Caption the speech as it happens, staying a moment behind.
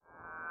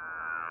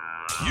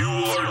You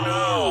are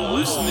now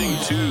listening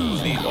to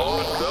the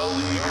Odd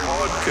Valley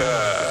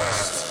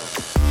Podcast.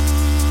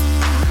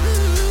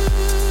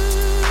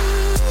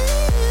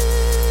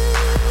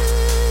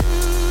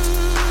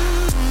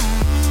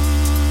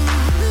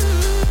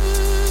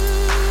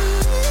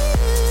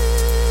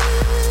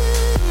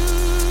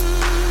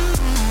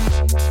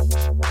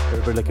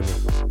 Everybody look at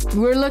me.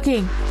 We're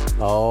looking.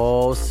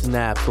 Oh,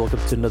 snaps. Welcome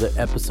to another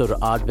episode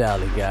of Odd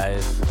Valley,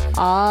 guys.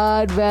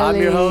 Odd Valley.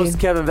 I'm your host,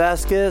 Kevin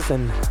Vasquez,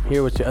 and I'm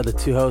here with your other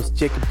two hosts,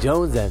 Jacob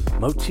Jones and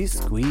Mochi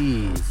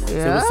Squeeze.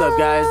 Say what's up,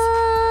 guys?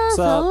 What's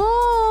up?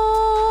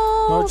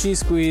 Hello. Mochi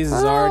Squeeze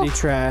is already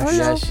trash.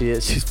 Yeah, she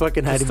is. She's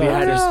fucking hiding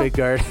behind her spit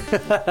guard.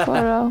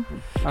 Hello.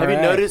 Have you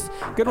noticed?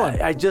 Good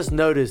one. I just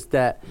noticed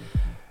that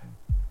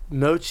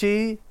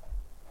Mochi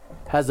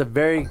has a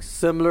very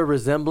similar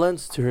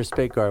resemblance to her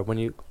spit guard when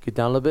you get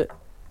down a little bit.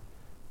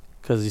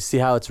 Because you see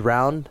how it's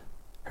round?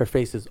 Her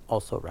face is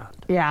also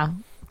round. Yeah.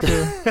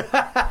 True.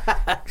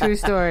 True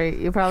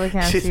story. You probably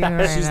can't see me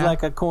right She's now.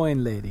 like a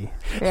coin lady.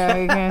 Yeah,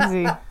 you can't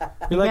see.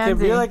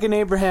 You're like an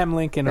Abraham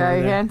Lincoln Yeah, over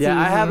you there. can't see. Yeah,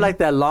 I have like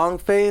that long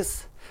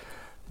face.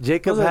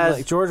 Jacob Was it has...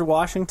 like George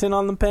Washington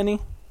on the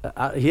penny?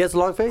 he has a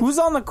long face? Who's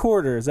on the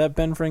quarter? Is that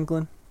Ben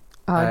Franklin?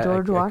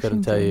 George Washington. I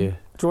couldn't tell you.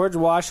 George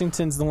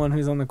Washington's the one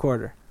who's on the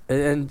quarter.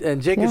 And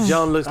Jacob Yeah.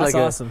 Jones looks That's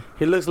like awesome.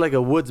 he looks like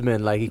a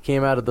woodsman, like he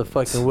came out of the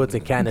fucking woods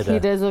in Canada. He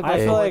does look I like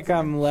feel a like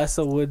I'm less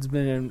a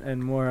woodsman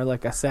and more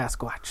like a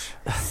Sasquatch.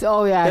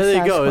 Oh, yeah. There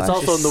you go. It's Sasquatch.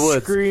 also in the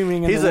woods.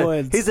 Screaming in the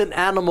woods. He's an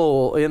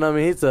animal, you know what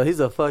I mean? He's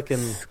a fucking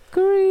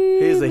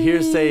Screaming. he's a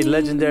hearsay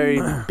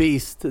legendary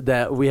beast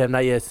that we have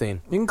not yet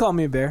seen. You can call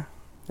me a bear.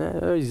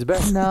 He's the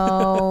best. No.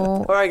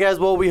 All right, guys.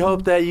 Well, we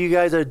hope that you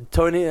guys are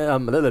tuning. Blah,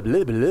 blah,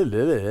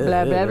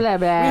 blah,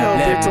 blah. We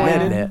hope you're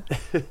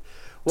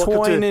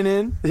Twining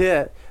in.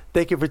 Yeah.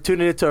 Thank you for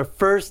tuning in to our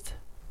first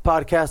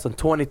podcast on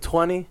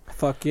 2020.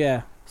 Fuck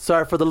yeah.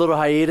 Sorry for the little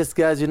hiatus,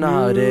 guys. You know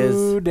how it is.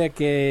 New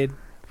decade.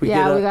 We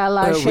got a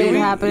lot of shit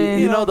happening.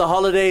 You know, the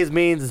holidays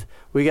means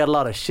we got a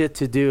lot of shit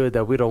to do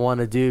that we don't want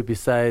to do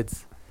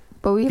besides.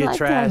 But we get like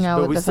trashed, hanging out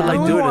but with we the still like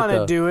family. We doing it, want though.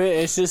 to do it.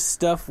 It's just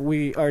stuff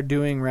we are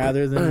doing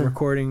rather than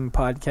recording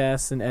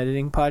podcasts and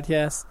editing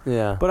podcasts.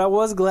 Yeah. But I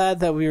was glad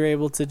that we were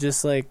able to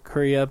just like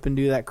hurry up and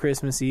do that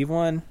Christmas Eve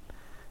one.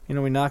 You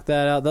know, we knocked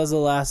that out. That was the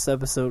last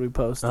episode we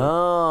posted. Oh,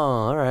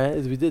 all right.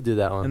 We did do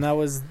that one. And that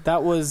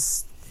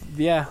was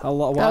yeah, a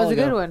while That was a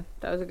ago. good one.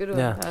 That was a good one.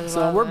 Yeah. That was a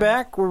So wild we're one.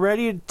 back. We're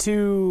ready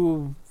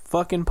to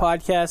fucking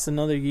podcast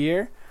another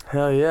year.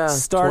 Hell yeah.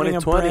 Starting a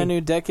 2020. brand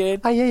new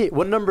decade.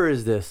 What number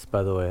is this,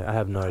 by the way? I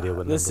have no idea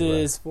what This number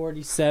is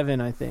 47,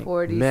 I think.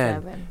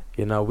 47.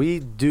 You know,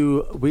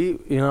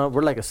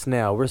 we're like a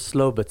snail. We're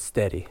slow but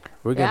steady.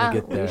 We're going to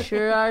get there. We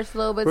sure are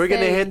slow but We're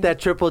going to steady. hit that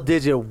triple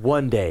digit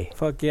one day.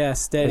 Fuck yeah,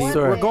 steady. Yes,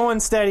 sir. We're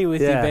going steady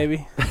with Yeah. you,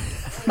 baby.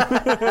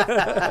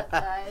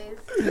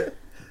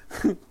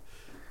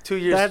 2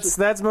 years.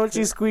 That's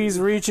Mochi Squeeze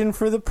reaching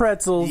for the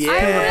pretzels.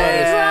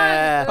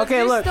 Yeah.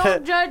 Okay, look. Just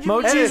don't judge me.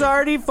 Mochi's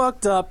already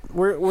fucked up.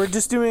 We're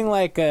just doing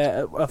like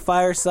a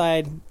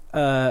fireside,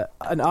 an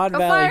Odd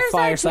Valley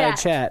fireside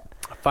chat.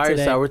 Fireside.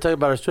 today. We're talking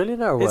about Australia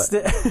now or what? It's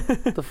the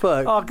What the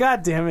fuck? oh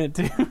god damn it,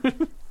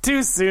 dude.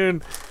 Too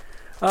soon.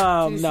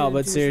 No,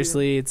 but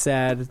seriously, it's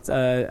sad.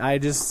 I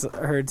just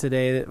heard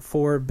today that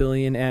 4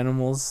 billion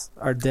animals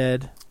are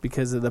dead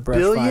because of the brush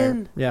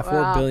Billion? fire. Yeah, 4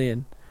 Wow.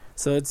 billion.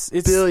 So it's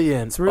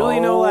Billion. It's really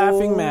no Oh,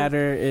 laughing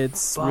matter.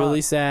 It's fuck.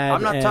 really sad.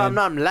 I'm not and talking.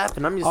 I'm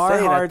laughing. I'm just our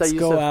saying. I hearts thought you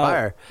go said out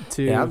fire.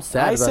 to. Yeah, I'm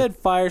sad I about- said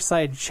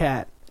fireside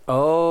chat.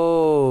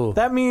 Oh.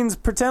 That means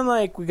pretend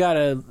like we got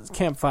a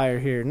campfire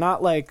here,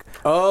 not like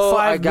Oh.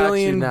 I 5 got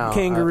billion you now.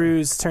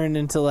 kangaroos turned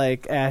into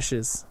like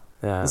ashes.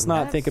 Yeah. Let's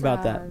not That's think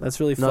about sad. that. That's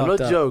really No, fucked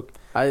no up. joke.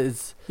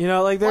 It's You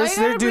know, like Why there's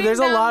you gotta bring there's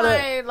a down lot of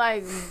my,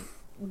 like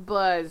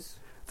buzz.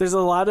 there's a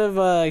lot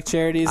of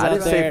charities I out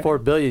didn't there. say 4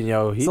 billion,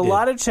 yo. He There's a did.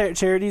 lot of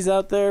charities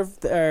out there.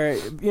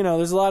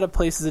 There's a lot of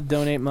places that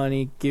donate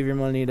money, give your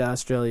money to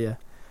Australia,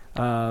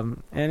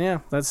 and yeah,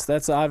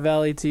 that's Odd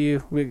Valley to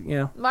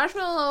you.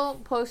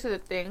 Marshmallow posted a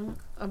thing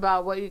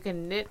about what you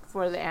can knit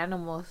for the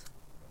animals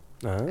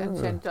and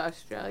Ah. send to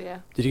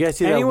Australia. Did you guys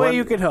see Any that way one?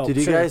 you could help, Did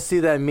you sure. guys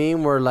see that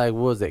meme where like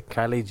what was it?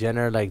 Kylie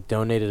Jenner like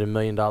donated $1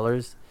 million,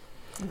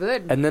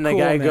 Good. and then the Cool,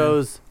 guy man.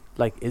 goes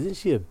like, "Isn't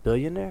she a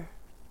billionaire?"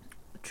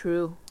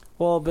 True.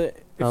 Well, but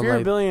if I'm you're a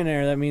like-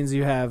 billionaire, that means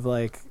you have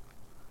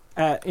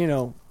at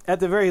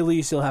the very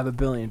least, you'll have $1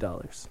 billion.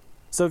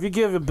 So if you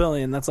give $1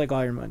 billion, that's like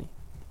all your money.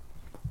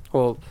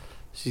 Well,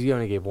 she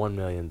only gave 1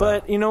 million.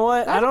 But you know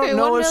what? That's I don't okay,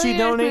 know 1 if she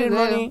million is pretty donated good.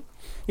 money.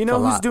 You It's know a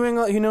who's lot.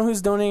 doing? You know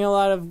who's donating a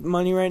lot of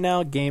money right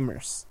now?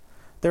 Gamers.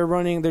 They're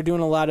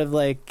doing a lot of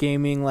like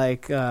gaming,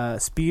 like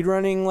speed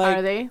running, like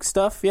Are they?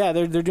 stuff. Yeah,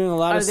 they're doing a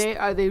lot of.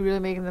 Are they really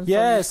making them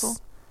Yes,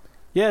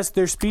 yes,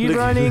 they're speed Look-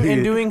 running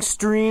and doing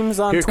streams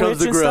on Here Twitch comes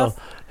the and grill.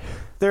 stuff.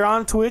 They're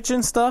on Twitch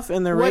and stuff,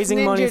 and they're What's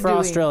raising money Ninja for doing?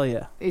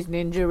 Australia. Is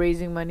Ninja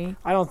raising money?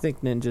 I don't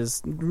think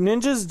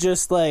Ninja's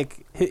just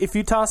like if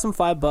you toss him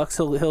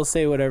 $5, he'll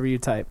say whatever you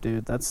type,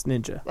 dude. That's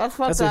Ninja. That's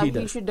fucked That's what up. he He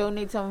does. should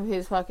donate some of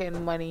his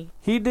fucking money.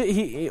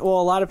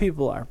 Well, a lot of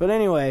people are, but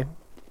anyway,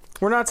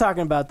 We're not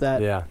talking about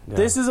that. Yeah.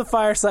 This is a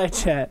fireside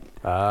chat. I get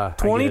it now.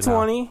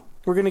 2020.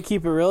 We're gonna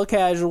keep it real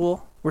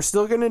casual. We're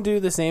still gonna do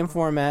the same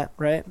format,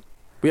 right?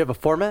 We have a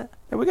format?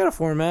 Yeah, we got a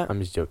format. I'm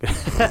just joking.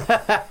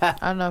 I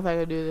don't know if I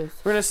could do this.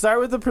 We're gonna start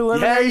with the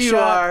preliminary Yeah, you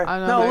shot. are. I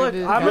don't know No, if I look, could do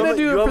this. I'm gonna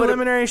do You a want me to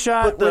preliminary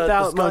shot Put the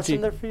without scotch mochi.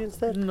 in there for you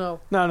instead? No.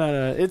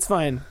 No, it's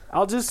fine.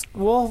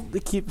 We'll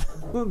keep.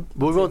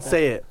 We won't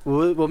say it.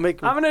 We'll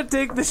make. I'm gonna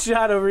take the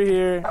shot over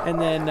here, and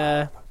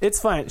then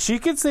it's fine. She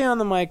could say on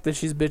the mic that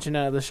she's bitching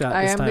out of the shot.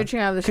 I this am time. bitching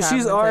out of the shot. Because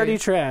she's I'm gonna already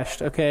tell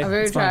trashed. Okay, you. I'm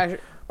very it's fine. trash.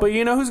 But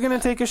you know who's gonna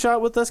take a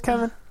shot with us,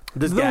 Kevin?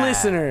 This The guy.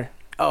 listener.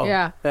 Oh.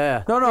 Yeah.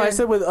 Yeah. No, I Yeah.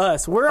 said with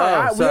us.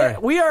 sorry.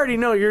 We already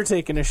know you're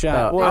taking a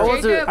shot. Oh, Well, I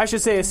wasn't- I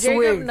should say a Jacob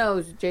swig.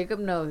 knows. Jacob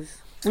knows.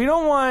 We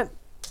don't want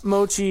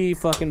Mochi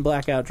fucking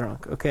blackout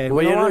drunk. Okay. Well,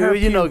 We you don't want know, her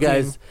you know, puking.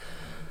 guys.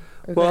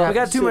 It Well, could We happen.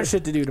 got too much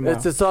shit to do tomorrow.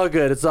 It's all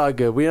good. It's all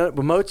good.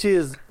 Mochi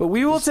is. But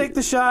we will take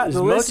the shot.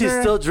 The Mochi's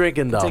listener still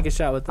drinking though. take a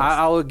shot with us.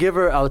 I will give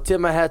her. I'll tip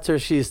my hat to her.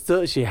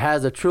 She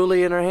has a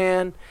Truly in her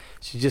hand.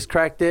 She just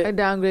cracked I it.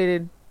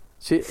 downgraded.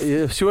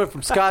 She went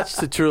from Scotch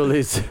to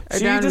Truly's. I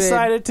She downgraded.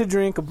 decided to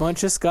drink a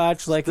bunch of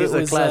scotch like This it is a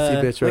was classy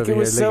bitch like over it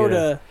was here. Look at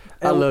soda.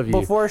 I love you.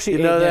 Before she You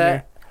ate know dinner.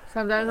 that?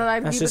 Sometimes I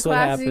like to That's keep just it what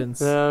classy.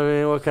 happens. I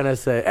mean, what can I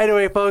say?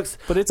 Anyway, folks.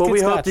 But it's Well, good we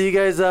scotch. hope that you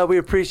guys, we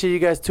appreciate you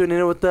guys tuning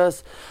in with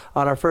us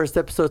on our first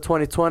episode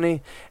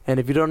 2020. And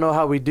if you don't know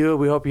how we do it,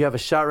 we hope you have a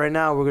shot right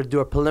now. We're going to do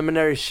a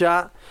preliminary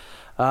shot.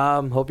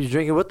 Hope you're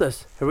drinking with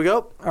us. Here we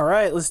go. All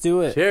right, let's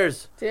do it.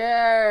 Cheers.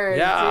 Cheers.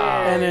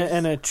 Yeah. Cheers.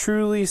 And a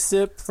truly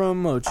sip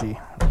from Mochi.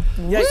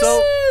 Yeah,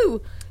 so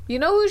Woo! You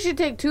know who should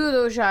take 2 of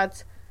those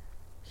shots?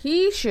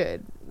 He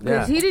should.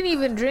 Because Yeah. he didn't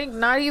even drink,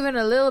 not even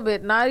a little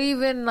bit. Not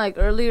even like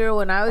earlier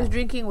when I was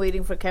drinking,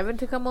 waiting for Kevin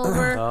to come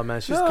over. oh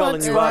man, she's No, calling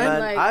it's you out, fine. man.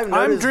 Like- I've I'm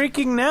noticed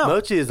drinking now.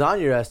 Mochi is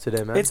on your ass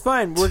today, man. It's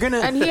fine. We're gonna.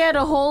 And he had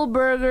a whole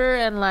burger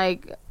and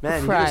like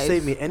man, you fries. just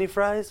saved me any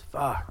fries?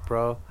 Fuck,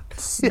 bro.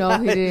 No,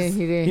 he didn't.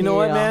 He didn't. You know He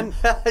what, ate man?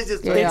 I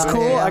just Yeah. It's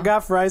cool. Yeah. I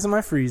got fries in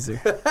my freezer.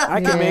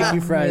 I can Yeah. make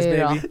you fries,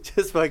 Yeah. baby.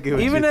 just fucking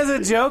with Even you. as a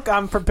joke,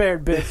 I'm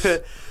prepared,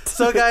 bitch.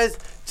 So, guys,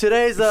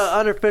 today's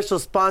unofficial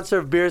sponsor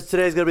of beers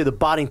today is gonna be the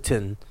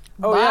Boddington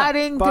Oh, yeah.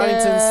 Boddington.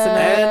 Boddington's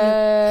tonight.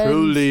 and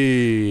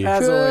Truly.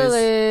 As always.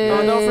 Truly.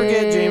 Oh, don't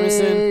forget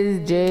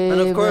Jameson. And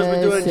of course,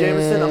 we're doing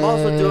Jameson. I'm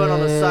also doing on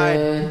the side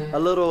a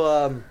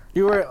little.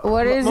 You were.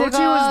 What is it Mochi was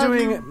called?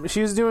 doing.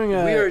 She was doing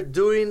a. We are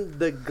doing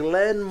the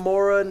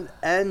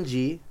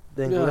Glenmorangie.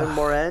 Then Ugh.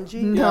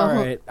 Glenmorangie.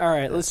 No. All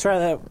right. Let's try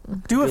that.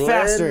 Do it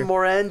faster.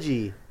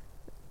 Glenmorangie.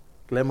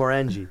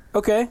 Glenmorangie.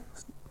 Okay.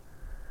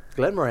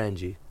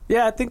 Glenmorangie.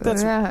 Yeah, I think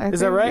that's. Yeah, I is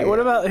that think right? it- What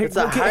about? It's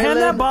a Okay, hand that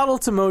Highland- bottle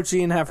to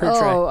Mochi and have her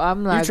try. Oh,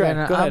 I'm not try.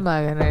 gonna. Go ahead. I'm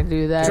not gonna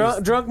do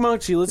that. Drunk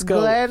Mochi, let's go.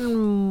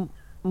 Glen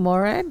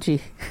Morangi.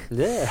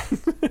 Yeah.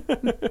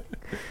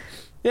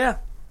 Yeah.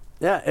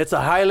 Yeah, it's a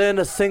Highland,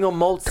 a single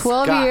malt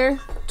 12 Scotch. year.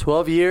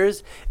 12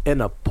 years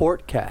in a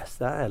port cast.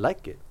 I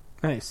like it.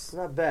 Nice. It's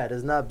not bad.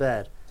 It's not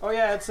bad. Oh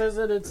yeah, it says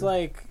that it's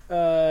like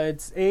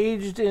it's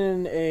aged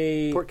in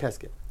a Port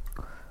casket.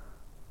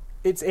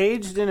 it's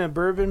aged in a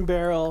bourbon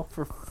barrel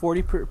for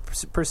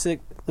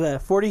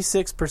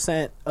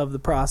 46% of the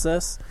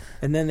process,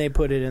 and then they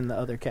put it in the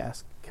other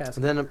cask.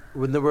 And then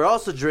we're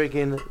also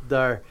drinking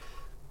the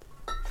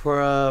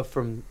for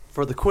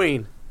the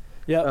Queen,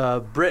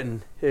 Yep.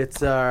 Britain.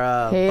 It's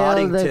our Hail the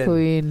Boddington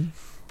Queen.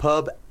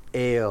 Pub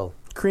Ale.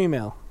 Cream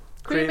ale.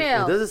 Cream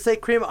ale. It doesn't say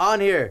cream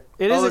on here.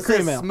 It is a it says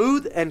cream ale.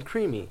 smooth and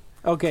creamy.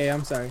 Okay,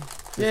 I'm sorry.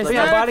 It's like- not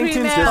yeah, a cream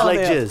Boddington's ale. Just like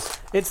ale. jizz.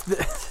 It's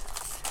the,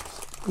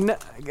 no,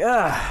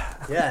 Yeah,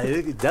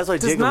 that's why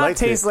does Jacob not likes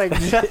taste it. like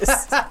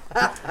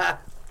jizz.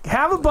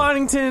 Have a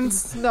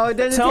Boddington's. No, it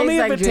doesn't Tell taste me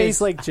like if it jizz.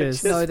 tastes like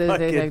jizz. No, it doesn't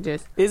fucking- taste like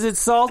jizz. Is it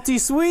salty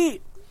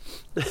sweet?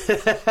 Okay,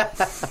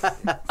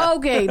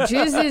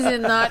 jizz is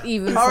not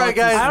even. All right,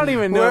 guys. I don't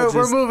even know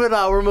We're jizz. moving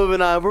on. We're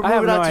moving on. We're I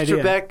have moving on no to idea.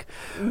 Trebek.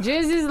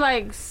 Jizz is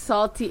like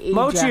salty Ajax.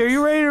 Mochi, are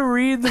you ready to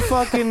read the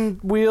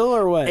fucking wheel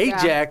or what?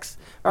 Ajax.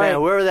 All Man, right.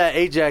 wherever that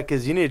Ajax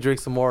is, you need to drink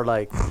some more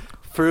like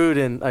fruit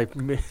and like.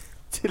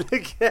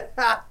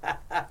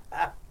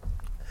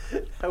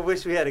 I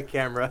wish we had a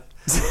camera.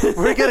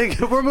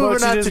 We're moving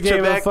Mochi on just to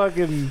gave a Trebek.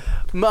 fucking.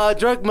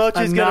 Drunk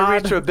Mochi's A gonna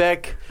read nod.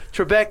 Trebek.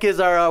 Trebek is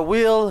our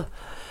wheel.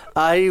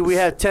 We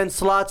have 10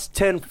 slots,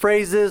 10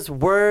 phrases,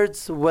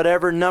 words,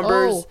 whatever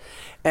numbers, Oh.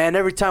 and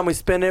every time we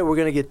spin it, we're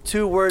gonna get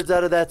 2 words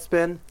out of that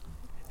spin.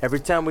 Every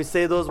time we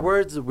say those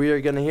words, we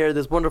are gonna hear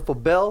this wonderful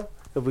bell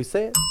if we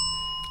say it,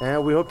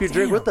 and we hope you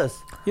drink Damn. with us.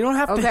 You don't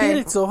have to Okay. hit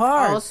it so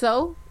hard.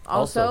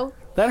 Also,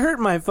 That hurt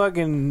my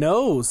fucking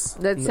nose.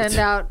 let's send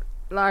out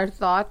our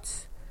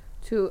thoughts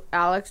to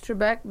Alex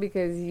Trebek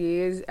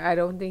because I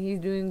don't think he's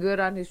doing good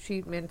on his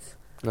treatments.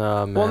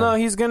 Oh, man. Well, no,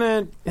 he's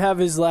gonna have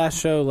his last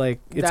show. Like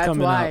it's That's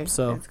coming why. up.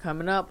 So, It's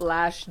coming up.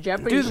 Last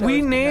Jeopardy dude, show we is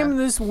coming named up.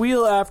 this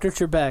wheel after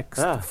Trebek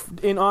Ah.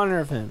 in honor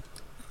of him.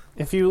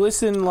 If you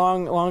listen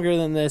longer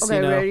than this, Okay,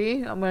 you know.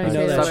 ready? I'm going You to know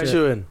say that the Stop word. shit.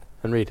 chewing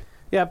and read.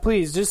 Yeah,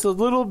 please, just a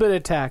little bit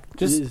of tact.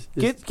 Just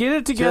Just- get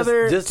it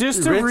together, just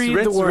to read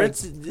the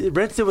words.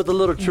 Rinse it with a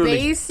little Truly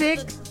Basic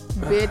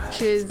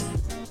bitches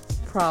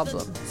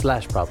problem.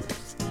 /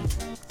 problems.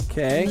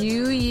 Okay.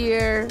 New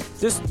year.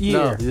 Just year.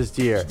 No, just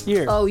year.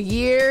 Year. Oh,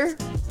 year.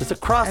 There's a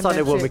cross And on it,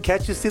 that's woman. it.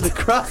 Can't you see the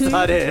cross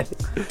on it?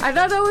 I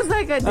thought that was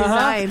like a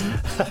design.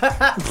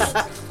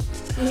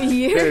 Very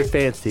Year.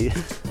 fancy.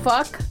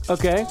 Fuck.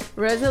 Okay.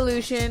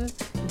 Resolution.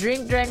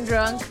 Drink, drank,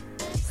 drunk.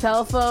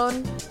 Cell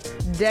phone.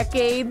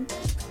 Decade.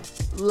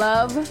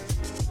 Love.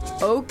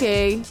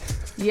 Okay.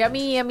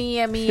 Yummy, yummy,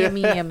 yummy,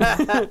 yummy, yummy.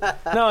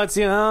 No, it's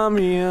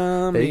yummy,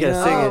 yummy. Hey, you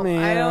gotta sing it. yummy,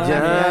 I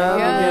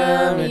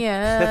don't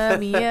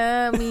yummy,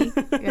 yummy,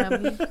 yummy,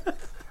 yummy.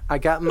 I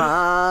got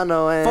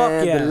mono and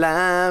Fuck yeah. the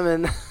lime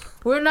and...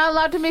 We're not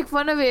allowed to make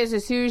fun of it. It's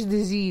a serious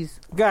disease.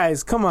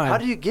 Guys, come on. How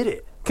do you get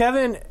it?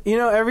 Kevin, you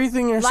know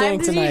everything you're Lyme saying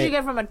disease tonight. you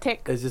get from a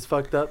tick. Is this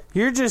fucked up?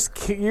 You're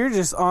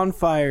just on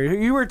fire.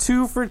 You were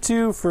 2 for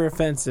 2 for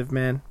offensive,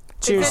 man.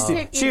 Cheers, It's a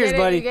tick. You cheers, get it,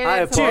 buddy. you get it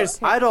I from a Cheers.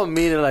 tick. I don't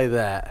mean it like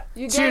that.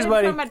 You get Cheers, it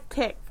buddy. from a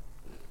tick.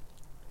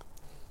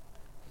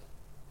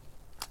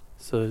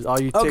 So all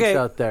you ticks Okay,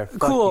 out there,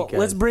 fuck Cool. you guys.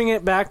 Let's bring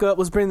it back up.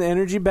 Let's bring the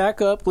energy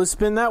back up. Let's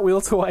spin that wheel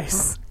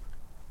twice.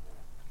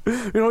 We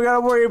don't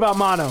gotta worry about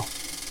mono.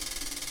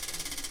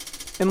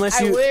 Unless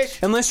I you, wish.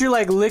 unless you're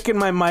like licking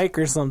my mic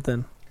or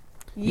something.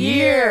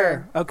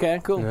 Year. Okay,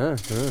 cool. Yeah.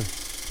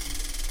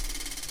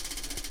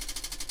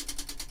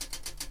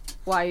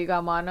 Why you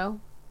got mono?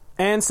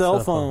 And cell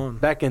phone.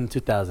 Back in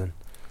 2000.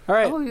 All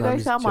right. Oh, you No, I'm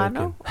guys just got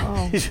mono?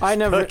 Oh. You just I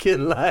never-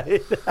 fucking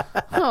lied.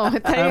 Oh, I thought you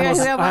guys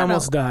got I mono.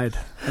 almost died.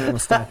 I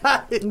almost died.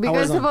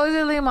 Because on.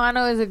 supposedly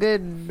mono is a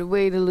good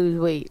way to lose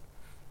weight.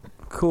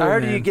 Cool. I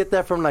heard man. you get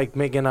that from like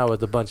making out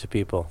with a bunch of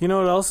people. You know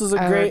what else is a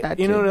I heard great? that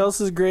You know too. what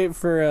else is great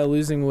for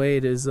losing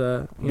weight is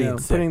Being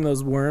sick. putting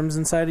those worms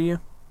inside of you.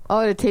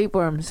 Oh, the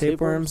tapeworms.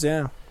 Tapeworms,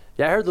 yeah.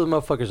 Yeah, I heard those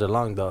motherfuckers are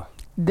long though.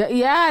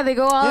 Yeah, they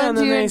go all Yeah, and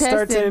into then your they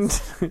start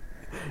intestines. to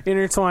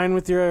intertwine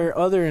with your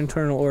other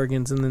internal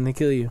organs, and then they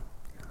kill you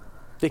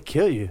They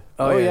kill you.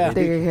 Oh, yeah.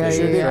 They do. Yeah, They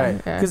sure do. do. yeah,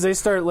 Right. yeah. because they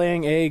start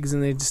laying eggs,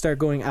 and they just start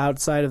going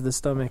outside of the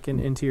stomach and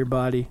into your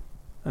body,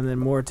 and then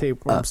more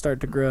tapeworms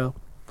start to grow.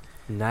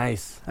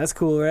 Nice. That's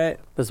cool, right?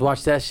 Let's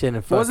watch that shit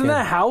and fucking. Wasn't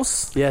that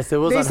House? Yes, it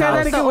was They on said House.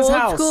 that's think the it was old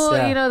House, school,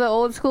 yeah. you know, the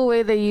old school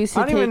way they used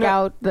I to don't even take know-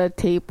 out the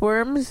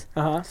tapeworms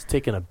It's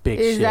taking a big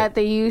is shit. that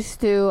they used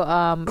to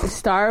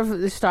starve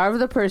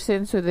the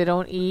person so they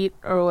don't eat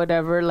or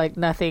whatever, like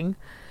nothing.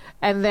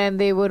 And then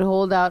they would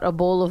hold out a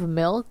bowl of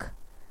milk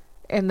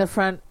in the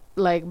front,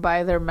 like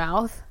by their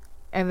mouth,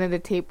 and then the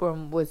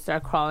tapeworm would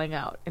start crawling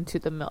out into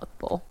the milk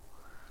bowl.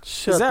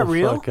 Shut Is that the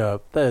real? fuck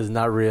up. That is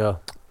not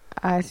real.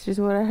 That's just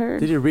what I heard.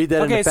 Did you read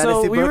that Okay, in a so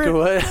fantasy we book were- or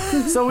what?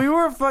 So we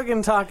were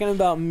fucking talking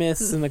about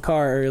myths in the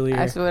car earlier.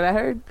 That's what I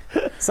heard.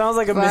 Sounds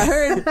like a What I myth.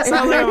 heard.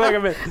 Sounds like a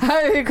fucking myth.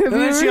 It could And be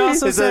then she real.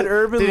 also Is said that-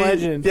 urban did he-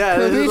 legend. Yeah,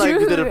 Could this be is like,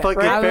 true. did a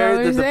fucking I'm fairy,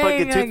 always did the saying,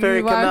 fucking tooth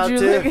fairy why'd come out you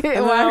too? look at- And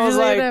then why'd I you was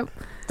look like, at-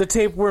 the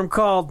tapeworm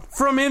called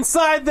from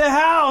inside the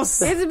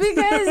house. It's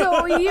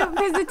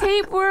because the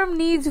tapeworm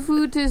needs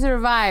food to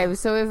survive.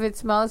 So if it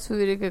smells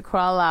food, it could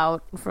crawl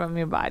out from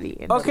your body.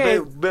 And Okay.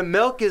 But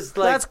milk is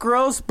like... That's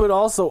gross, but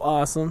also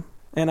awesome.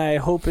 And I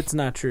hope it's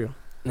not true.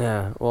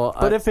 Yeah, well...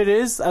 But if it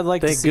is, I'd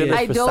like to Thank see goodness.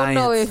 it. I for don't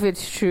know science. if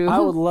it's true. I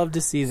would love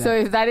to see that. So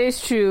if that is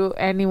true,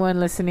 anyone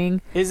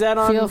listening, Is that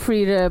on? feel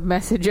free to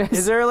message us.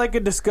 Is there like a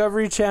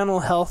Discovery Channel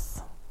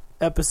health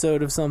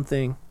episode of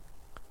something?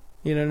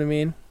 You know what I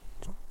mean?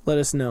 Let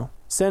us know.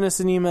 Send us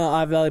an email,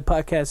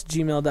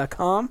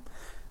 ivalleypodcast@gmail.com,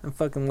 and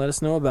fucking let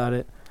us know about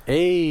it.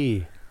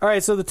 Hey, All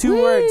right, so the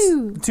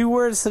Woo! two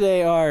words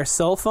today are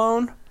cell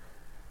phone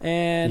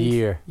and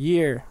year.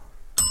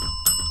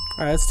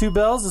 All right, that's 2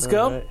 bells. Let's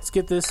go. All right. Let's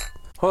get this.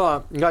 Hold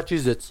on, you got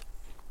Cheez-Its.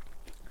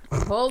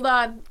 Hold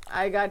on.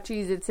 I got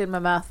Cheez-Its in my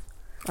mouth.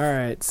 All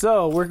right,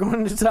 so we're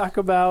going to talk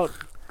about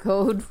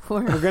Code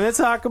for...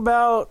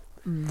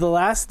 the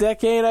last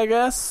decade, I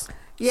guess.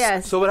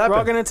 Yes. So what We're all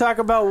happened? going to talk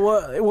about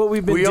what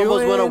we've been We doing.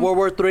 almost went to World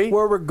War III?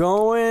 Where we're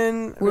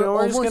going. We're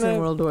just almost gonna in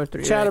World War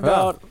III. chat right?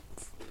 about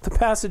the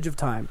passage of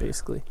time,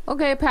 basically.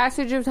 Okay,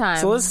 passage of time.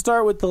 So let's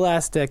start with the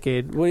last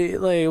decade.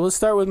 Let's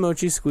start with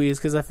Mochi Squeeze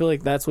because I feel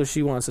like that's what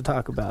she wants to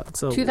talk about.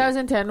 So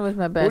 2010 was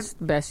my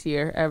best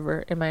year ever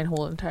in my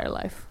whole entire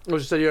life. What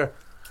you said year?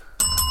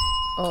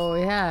 Oh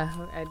yeah,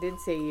 I did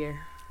say year.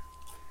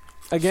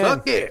 again,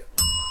 Suck it.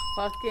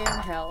 Fucking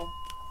hell.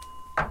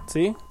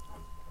 see,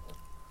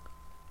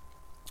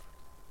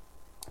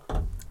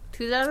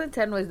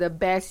 2010 was the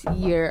best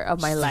year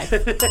of my life.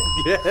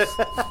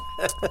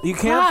 you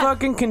can't Fuck.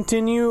 fucking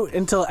continue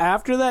until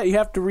after that. You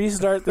have to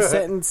restart the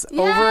sentence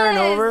over and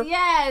over.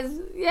 Yes.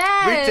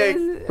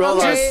 Retake.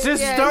 Roll on.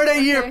 Just start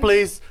a year,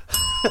 please.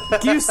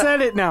 You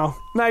said it now.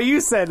 Now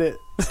you said it.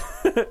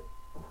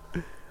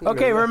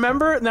 Okay,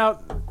 remember now.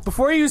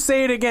 Before you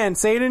say it again,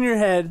 say it in your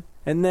head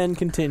and then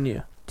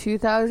continue.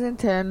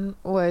 2010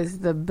 was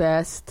the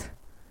best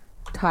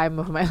time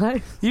of my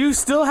life. You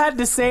still had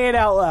to say it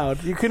out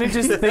loud. You couldn't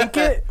just think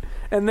it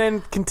and then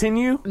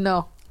continue.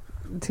 No,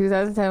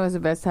 2010 was the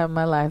best time of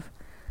my life.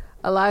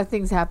 A lot of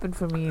things happened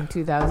for me in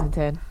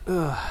 2010.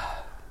 All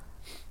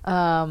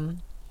I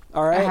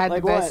right, had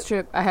like the best what?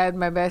 trip. I had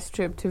my best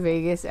trip to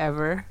Vegas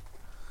ever.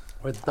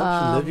 Wait,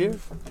 don't you live here?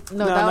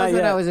 No, No, that not was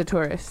when yet. I was a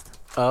tourist.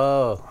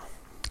 Oh.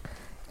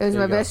 It was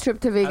There my you go. best trip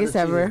to Vegas And the cheese is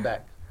ever.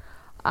 back.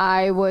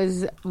 I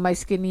was my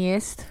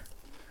skinniest.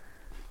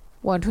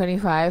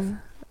 125.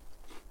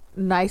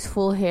 Nice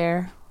full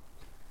hair.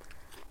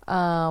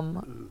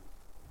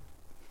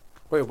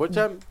 Wait, what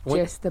time?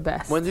 Just the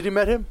best. When did you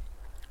met him?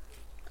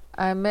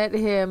 I met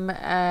him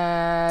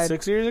at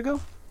 6 years ago?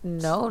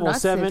 no, Well,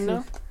 not 7 6 now?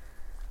 years.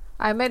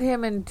 I met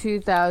him in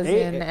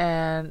 2000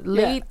 and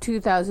late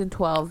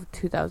 2012,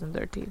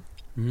 2013.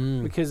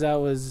 Mm. Because that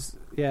was,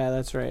 yeah,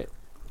 that's right.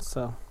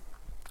 So,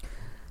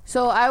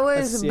 So I was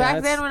That's- yeah, back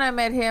that's- then when I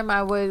met him.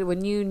 I was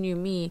when you knew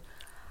me.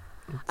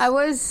 I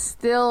was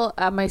still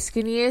at my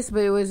skinniest,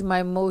 but it was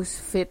my most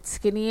fit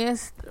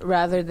skinniest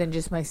rather than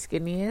just my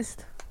skinniest.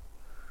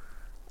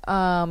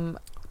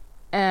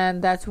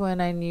 And that's when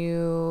I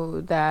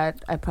knew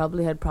that I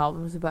probably had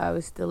problems, but I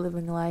was still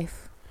living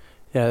life.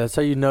 Yeah, that's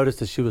how you noticed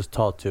that she was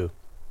tall too.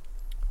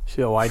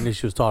 I knew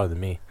she was taller than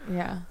me.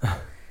 Yeah,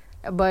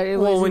 but it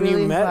well, was when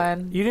really you met,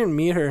 fun. you didn't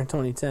meet her in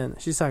 2010.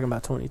 She's talking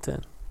about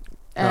 2010.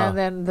 And Oh.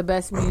 then the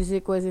best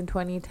music was in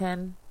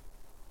 2010.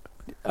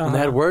 And they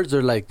had words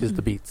or like just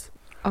the beats.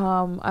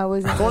 I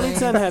was in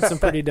 2010 had some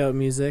pretty dope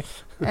music.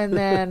 and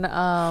then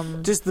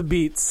Just the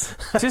beats.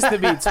 Just the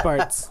beats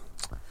parts.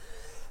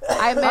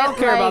 I met don't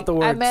care about the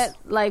I words. met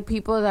like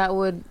people that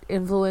would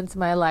influence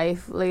my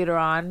life later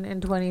on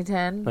in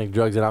 2010. Like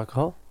drugs and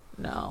alcohol?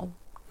 No,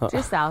 Oh.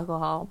 just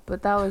alcohol,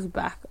 but that was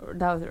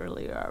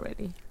earlier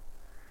already.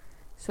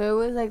 So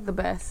it was like the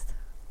best.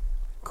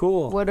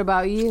 Cool. What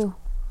about you?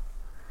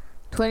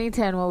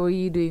 2010, what were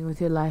you doing with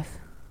your life?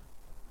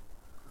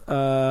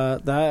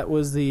 That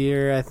was the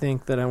year I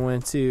think that I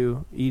went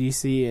to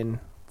EDC, and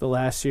the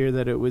last year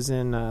that it was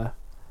in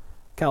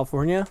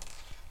California.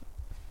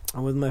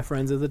 I'm with my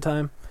friends at the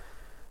time.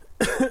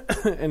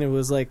 And it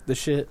was like the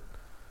shit.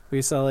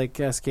 We saw like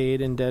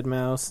Cascade and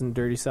Deadmau5 and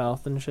Dirty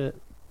South and shit.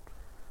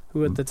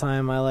 Who at the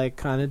time I like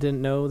kind of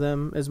didn't know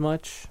them as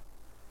much.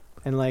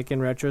 And like in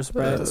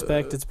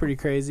retrospect, it's pretty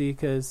crazy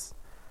because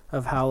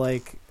of how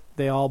like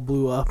they all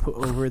blew up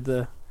over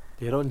the.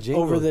 They don't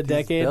jingle. Over the These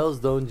decade. bells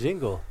don't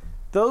jingle.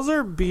 Those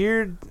are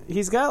beard.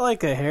 He's got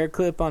like a hair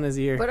clip on his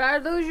ear. But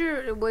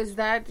was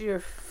that your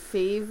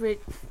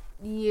favorite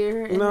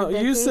year? In No, the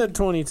you decade? said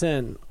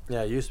 2010.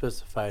 Yeah, you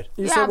specified.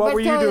 You Yeah, said what but were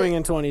you so- doing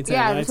in 2010?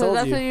 Yeah, I so told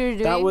that's you. what you were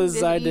doing. That was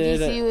The I did.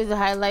 EDC was the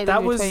highlight that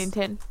of your was-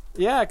 2010.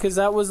 Yeah, because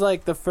that was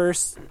like the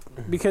first.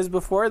 Because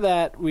before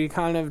that, we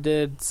kind of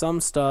did some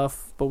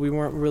stuff, but we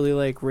weren't really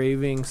like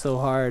raving so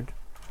hard.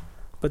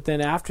 But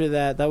then after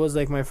that, that was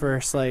like my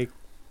first like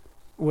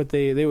what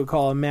they would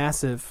call a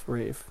massive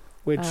rave,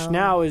 which Oh.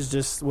 now is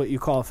just what you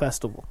call a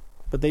festival.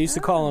 But they used to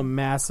call them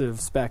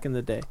massives back in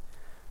the day.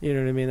 You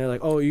know what I mean? They're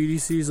like, oh,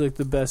 EDC is like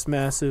the best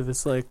massive.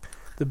 It's like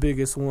the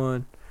biggest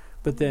one.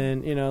 But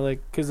then, you know, like,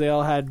 because they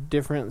all had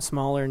different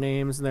smaller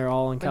names and they're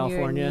all in When you're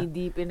California. knee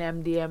deep in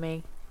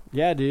MDMA.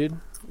 Yeah, dude.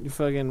 You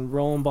fucking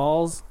rolling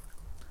balls.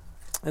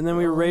 And then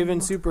we were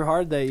raving super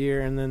hard that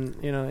year and then,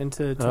 you know,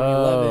 into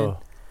 2011. Oh.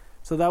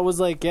 So that was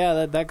like,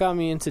 yeah, that got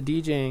me into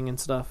DJing and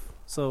stuff.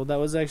 So that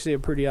was actually a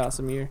pretty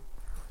awesome year.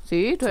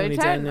 See,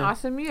 2010, yeah.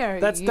 awesome year.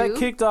 That You,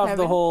 kicked off the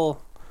Kevin?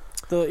 whole,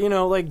 you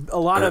know, like a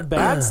lot of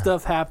bad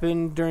stuff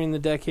happened during the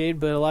decade,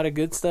 but a lot of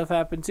good stuff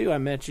happened too. I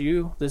met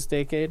you this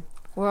decade.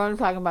 We're only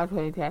talking about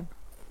 2010.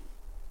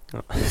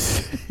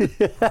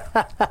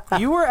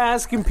 You were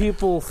asking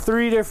people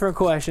 3 different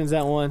questions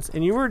at once,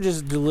 and you were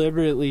just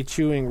deliberately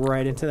chewing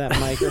right into that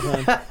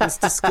microphone. It's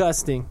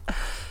disgusting.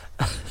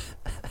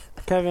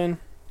 Kevin,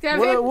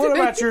 what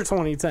about your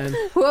 2010?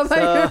 What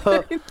about So-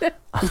 your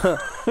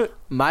 2010?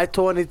 My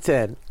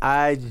 2010,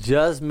 I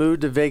just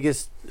moved to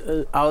Vegas.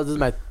 This is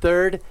my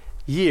 3rd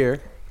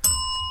year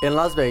in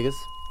Las Vegas.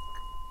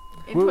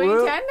 In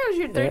 2010, that was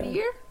your third Yeah.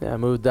 year? Yeah, I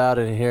moved out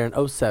in here in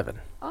 07.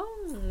 Oh.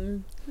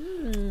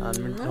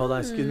 Hold on,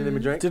 excuse me, let me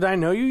drink. Did I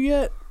know you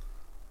yet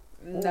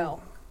No.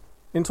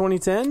 in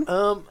 2010?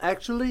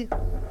 Actually,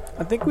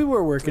 I think we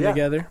were working Yeah.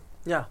 together.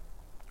 yeah,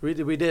 we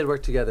did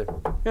work together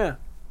Yeah.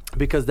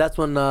 because that's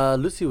when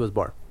Lucy was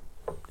born.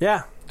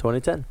 Yeah.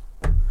 2010.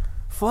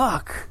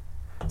 Fuck.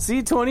 See,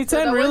 So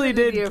 2010 that really was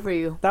a good did. year for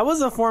you. That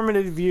was a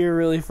formative year,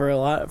 really, for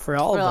all For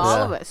of us. all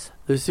Yeah. of us.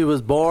 Lucy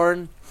was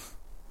born.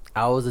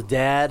 I was a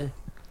dad.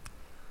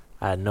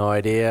 I had no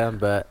idea,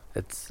 but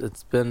it's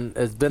been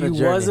a You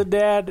journey. was a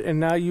dad, and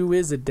now you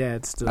is a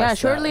dad still. Yeah, That's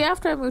shortly right.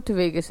 after I moved to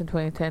Vegas in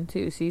 2010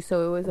 too. See,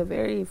 so it was a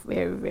very,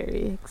 very,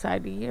 very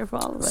exciting year for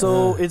all of us.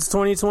 So it's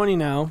 2020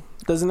 now.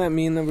 Doesn't that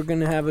mean that we're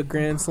going to have a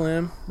Grand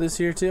Slam this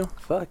year too?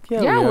 Fuck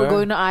yeah, yeah, we we're are.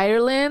 going to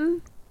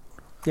Ireland.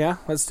 Yeah,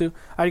 let's do.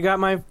 I got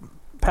my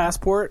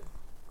passport.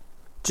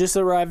 Just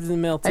arrived in the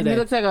mail And he today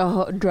looks like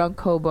a drunk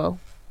hobo.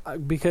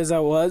 because I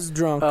was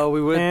drunk. Oh,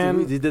 we went. And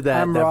We did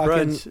that. I'm that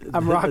rocking- brunch.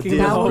 I'm rocking Deal, the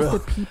That whole- was bro. the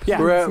pee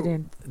Yeah. We're-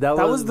 incident. that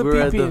was the we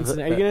were at PP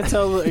incident. Are you gonna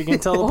tell? Are you gonna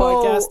tell the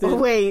podcast? Oh,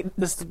 wait.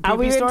 This Are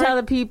we PP going story? to tell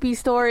the PP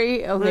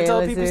story? You wanna Okay, tell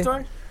a let's PP see.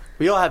 story?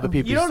 We all have a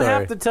PP You don't story.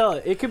 have to tell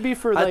it. It could be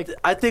for like.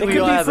 I think It we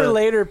could all be have for a,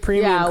 later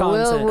premium Yeah,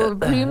 content. we'll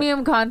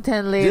premium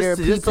content later.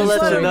 Just to PP let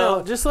Just you story.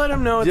 know. Just let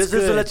them know it's just to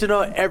good. let you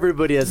know,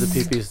 everybody has a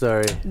PP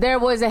story. There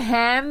was a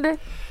hand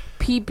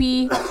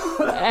pee-pee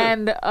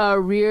and a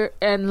rear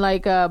and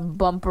like a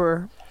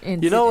bumper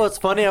incident. You know what's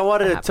funny? I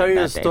wanted to happened tell you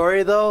a that day.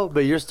 story though,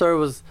 but your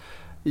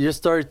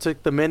story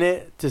took the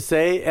minute to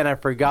say, and I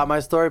forgot my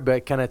story.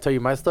 But can I tell you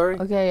my story?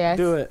 Okay, yes.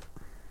 Do it.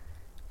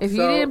 If you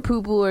So- didn't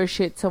poo-poo or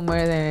shit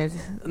somewhere, then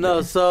it's...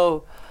 No,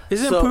 so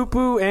Isn't poo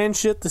poo and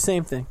shit the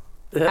same thing?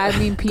 I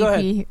mean Go ahead.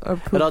 pee-pee or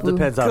poo-poo. it all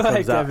depends how it Go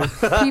ahead,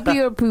 comes out. Pee-pee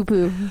or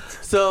poo-poo.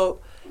 So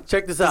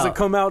check this Does out. it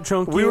come out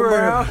chunky? we and were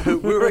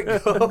brown? we were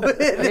going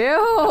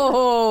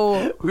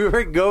Ew. we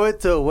were going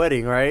to a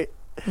wedding, right?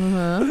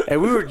 Uh-huh.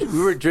 And we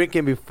were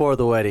drinking before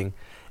the wedding,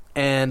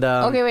 and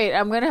Okay, wait.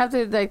 I'm gonna have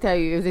to like tell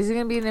you if this is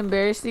gonna be an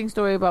embarrassing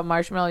story about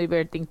Marshmallow. You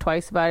better think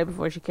twice about it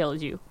before she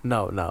kills you.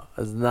 no,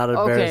 it's not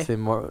embarrassing.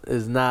 More,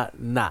 it's not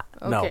no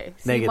Okay.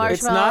 See, negative.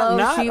 It's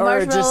not, See or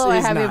it just Marshmallow. I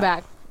is have your not?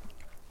 back.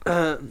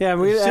 Yeah,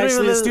 we She don't actually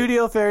even the li-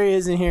 studio fairy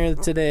isn't here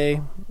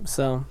today,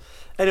 so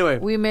Anyway,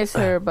 We miss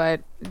her, but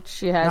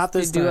she has Not to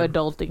this do time.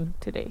 adulting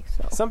today.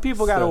 So some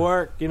people got to So-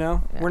 work. You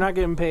know, Yeah. we're not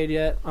getting paid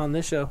yet on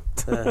this show.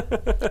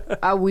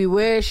 we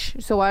wish.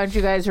 So why don't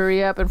you guys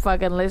hurry up and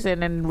fucking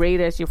listen and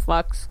rate us, you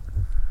fucks?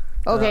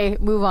 Okay,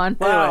 move on.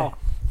 Wow.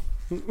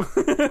 if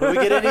we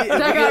get any,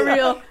 That got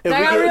real. we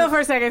That got get- real for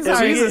a second. If we,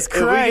 Sorry. Jesus get,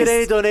 if we Christ. get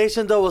any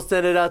donation, though, we'll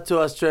send it out to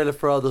Australia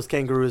for all those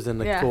kangaroos and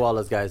the Yeah.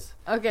 koalas, guys.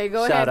 Okay,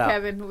 go Shout ahead, out.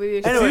 Kevin.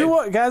 We Anyway. If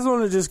you guys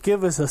want to just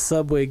give us a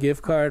Subway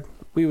gift card,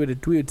 we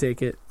would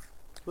take it.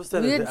 We'll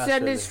send We'd it to send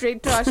Australia. it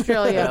straight to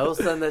Australia. Yeah, we'll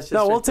send that shit.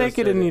 No, we'll straight to take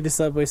it and Australia. eat a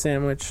Subway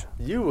sandwich,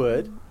 You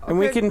would. and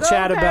we Okay, can go,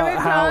 chat about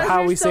Kevin, tell us how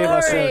your we save story.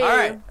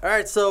 Australia. All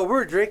right. So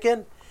we're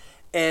drinking,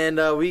 and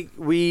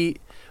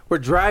we're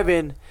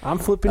driving, I'm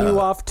flipping you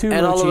off too,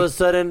 and all of Mochi. a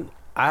sudden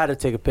I had to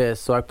take a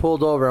piss, so I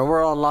pulled over, and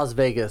we're on Las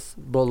Vegas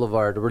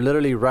Boulevard. We're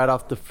literally right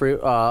off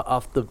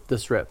the the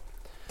strip.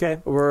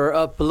 Okay. We're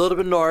up a little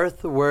bit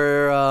north.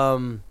 We're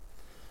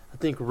I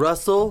think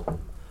Russell,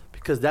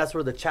 because that's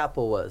where the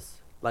chapel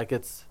was. Like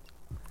it's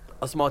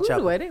a small Whose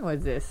chapel. wedding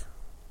was this?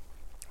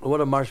 What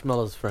a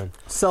Marshmallow's friend.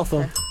 Cell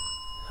phone.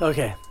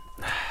 Okay.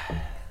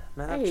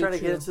 Man, I I'm hate trying to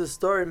get you. into the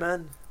story,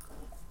 man.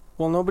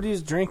 Well,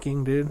 nobody's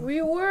drinking, dude.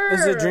 We were.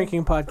 This is a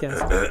drinking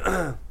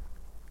podcast.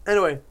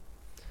 Anyway,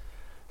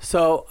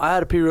 so I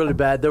had to pee really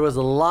bad. There was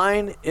a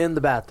line in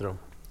the bathroom,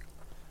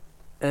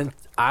 and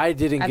I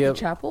didn't At give the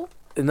chapel?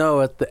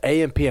 no at the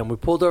AM PM. We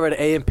pulled over at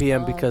AM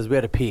PM Oh. because we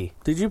had to pee.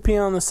 Did you pee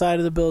on the side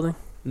of the building?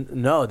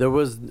 No, there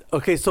was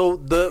okay. So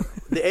the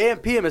AM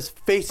PM is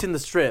facing the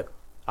strip.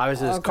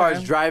 Obviously, there's Okay.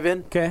 cars driving.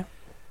 Okay.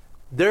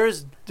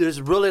 There's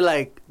really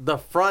like the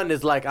front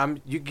is like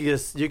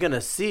you're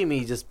gonna see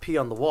me just pee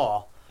on the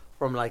wall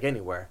from like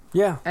anywhere.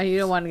 Yeah. And you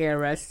don't want to get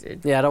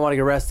arrested. Yeah, I don't want to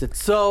get arrested.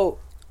 So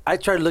I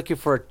tried looking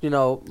for,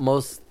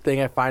 most thing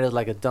I find is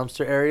like a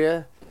dumpster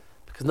area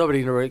because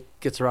nobody really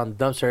gets around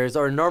the dumpster areas.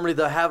 Or normally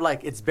they'll have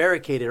like, it's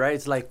barricaded, right?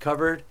 It's like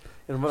covered.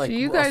 And like so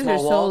you a guys small are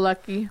so wall.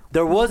 lucky.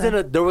 There was a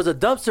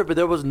dumpster, but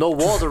there was no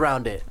walls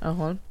around it.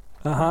 Uh-huh.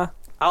 Uh-huh.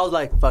 I was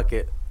like, fuck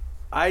it.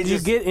 Did you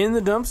get in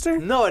the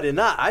dumpster? No, I did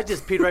not. I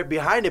just peed right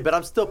behind it, but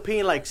I'm still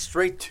peeing like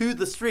straight to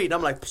the street.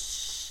 I'm like,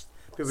 psh.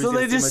 People's So gonna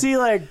they just my- see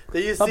like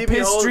they just a see me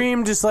piss hold-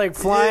 stream just like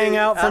flying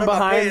out from of my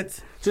behind.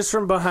 pants. Just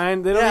from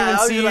behind. They don't Yeah, I even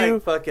was see just you.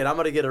 like, fuck it. I'm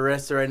going to get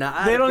arrested right now.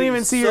 I They had to don't pee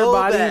even see so your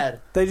body.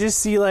 bad. They just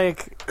see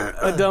like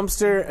a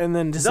dumpster and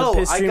then just No, a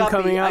piss stream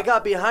coming I out.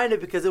 got behind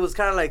it because it was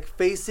kind of like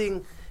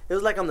facing. It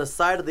was like on the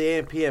side of the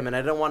AMPM, and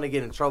I didn't want to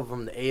get in trouble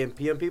from the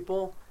AMPM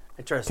people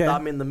and try to Okay.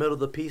 stop me in the middle of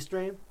the pee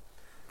stream.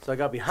 So I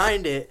got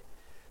behind it.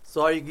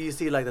 So all you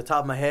see like the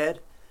top of my head,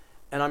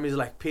 and I'm just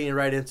like peeing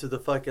right into the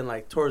fucking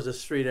like towards the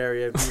street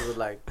area. And people were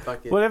like,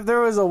 "Fuck it." What if there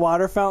was a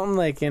water fountain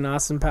like in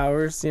Austin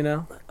Powers,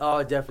 Oh,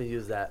 I definitely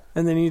use that.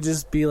 and then you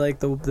just be like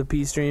the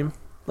pee stream,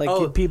 like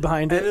Oh, you pee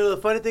behind And it. the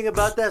funny thing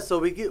about that, so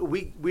we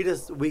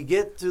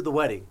get to the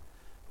wedding.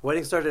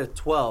 Wedding started at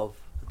 12,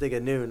 I think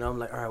at noon. I'm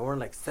like, all right, we're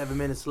like 7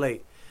 minutes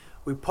late.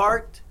 We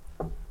parked,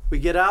 we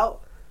get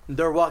out, and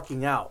they're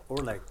walking out.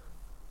 We're like,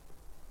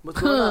 what's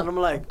going on? I'm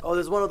like, oh,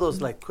 there's one of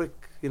those like quick,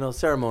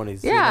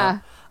 ceremonies. Yeah.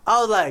 I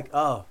was like,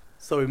 oh,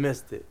 so we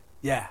missed it.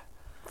 Yeah.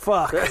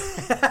 Fuck. Oh,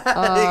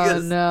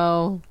 Because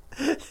no.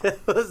 it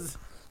was,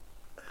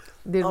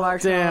 Did Oh,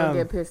 Marshmallow damn.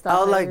 get pissed off? I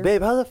was at like, you?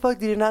 babe, how the fuck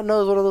did you not know it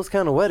was one of those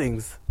kind of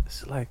weddings?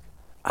 She's like,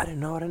 I didn't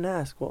know. I didn't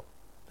ask. Well,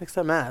 next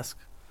time ask.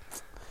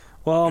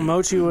 Well,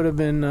 Mochi would have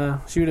been.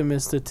 She would have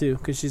missed it too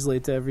because she's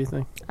late to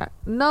everything.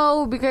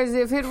 No, because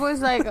if it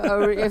was like,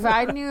 if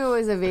I knew it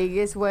was a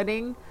Vegas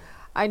wedding,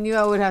 I knew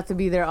I would have to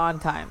be there on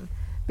time.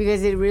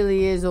 Because it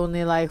really is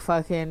only like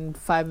fucking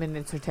 5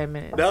 minutes or 10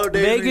 minutes.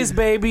 Nowadays, Vegas,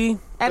 baby.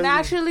 And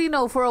actually,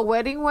 no, for a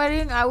wedding,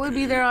 I would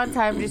be there on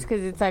time just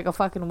because it's like a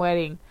fucking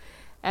wedding.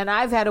 And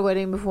I've had a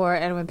wedding before,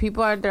 and when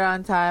people aren't there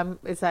on time,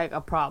 it's like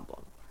a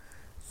problem.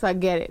 So I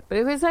get it. But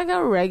if it's like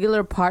a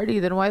regular party,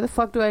 then why the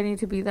fuck do I need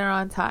to be there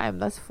on time?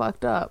 That's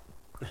fucked up.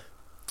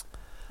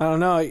 I don't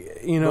know.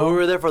 But we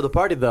were there for the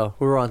party, though.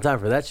 We were on time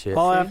for that shit.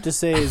 All I have to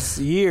say is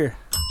year.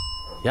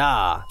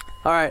 Yeah.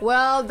 All right.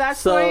 Well, that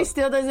So- story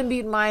still doesn't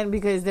beat mine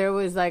because there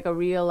was like a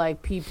real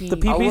like PP. The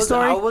PP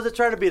story? I wasn't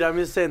trying to beat it. I'm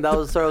just saying that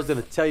was the story I was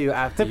going to tell you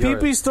after The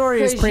yours. PP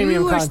story is Because premium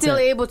you were content. still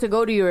able to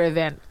go to your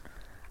event.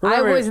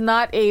 Remember, I was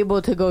not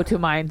able to go to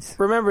mines.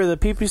 remember, the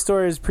PP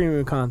store is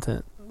premium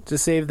content.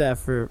 Just save that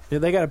for.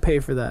 They got to pay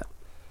for that.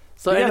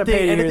 So You gotta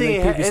pay to hear the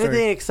creepy story.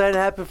 anything exciting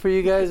happened for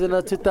you guys in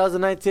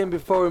 2019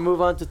 before we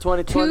move on to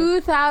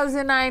 2020?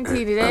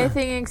 2019. Did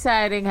anything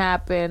exciting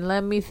happen?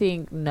 Let me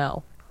think.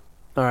 No.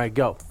 All right,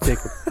 go. Take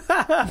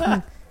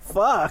it.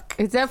 Fuck.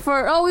 Except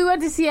for, we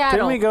went to Seattle.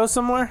 Didn't we go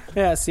somewhere?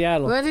 Yeah,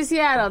 Seattle. We went to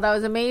Seattle. That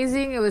was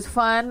amazing. It was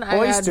fun.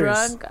 Oysters. I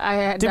got drunk. I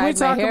had Did we dyed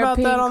my talk hair about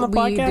pink. that on the We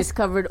podcast?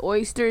 discovered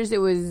oysters. It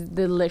was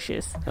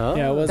delicious. Oh.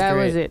 Yeah, it was That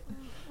great. was it.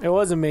 It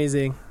was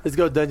amazing. Let's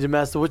go, Dungeon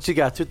Master. What you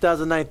got?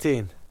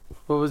 2019.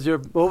 What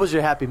was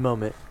your happy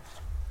moment?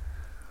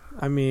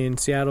 I mean,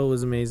 Seattle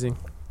was amazing.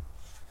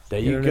 There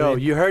You you, know what go. I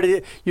mean? You heard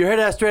it. You heard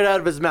that straight out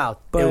of his mouth.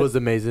 But it was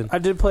amazing. I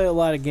did play a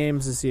lot of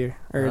games this year,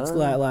 or it's Oh.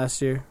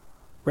 last year.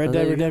 Red Oh,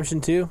 there Dead you go.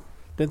 Redemption 2.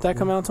 Didn't that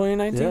come out in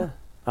 2019? Yeah.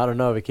 I don't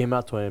know if it came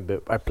out 20,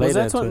 but I played Was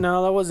that it. in 20.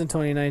 No, that wasn't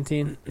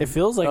 2019. It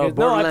feels like Oh, it.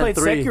 No, I played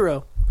Borderlands 3.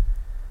 Sekiro.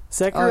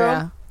 Sekiro. Oh,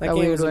 yeah. That A game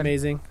weird was one.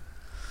 amazing.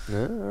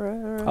 Yeah, all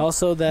right.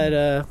 Also,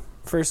 that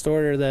First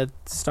Order, that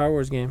Star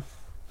Wars game.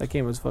 That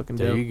game was fucking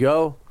There dope. you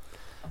go.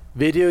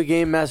 Video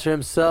game master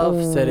himself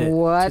said it.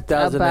 What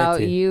 2019.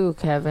 about you,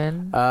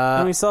 Kevin?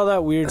 And we saw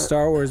that weird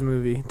Star Wars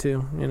movie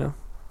too. You know.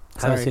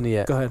 Haven't Sorry. seen it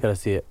yet. Go ahead. Gotta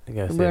see it. I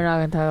gotta see We're it. not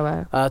going to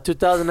talk about it.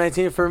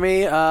 2019 for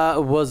me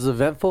was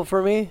eventful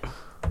for me.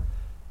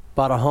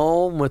 Bought a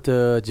home, went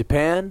to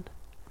Japan,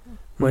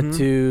 went Mhm.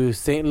 to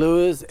St.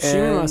 Louis and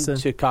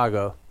Sumimasen.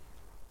 Chicago.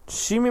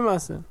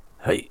 Shimimasen.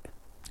 Hey,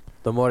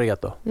 domo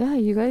arigato. Yeah,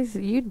 you guys,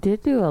 you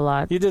did do a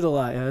lot. You did a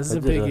lot. Yeah, this is I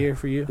a did big a- year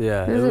for you.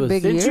 Yeah, This it is a was.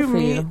 big Didn't year you for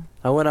meet- you.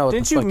 I went out with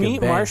Didn't the you fucking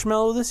meet bang.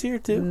 Marshmallow this year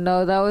too?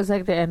 No, that was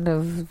like the end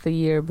of the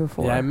year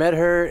before. Yeah, I met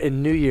her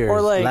in New Year's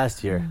Or like-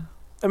 last year.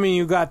 I mean,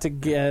 you got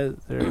together.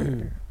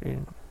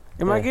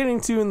 Am I Yeah. getting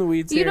too in the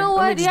weeds You here? know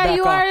Let me what? just Yeah, back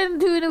you off. are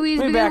into the weeds.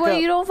 Let me Because back what,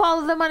 up. you don't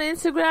follow them on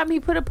Instagram. He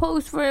put a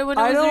post for it when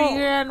it I was their don't-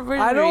 year anniversary.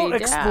 I don't Yeah.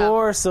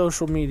 explore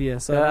social media,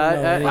 so Yeah, I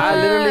don't know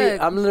anything.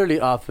 I'm literally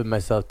off with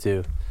myself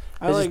too.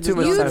 I it's like just too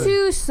much You time.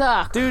 two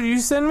suck. Dude, you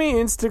send me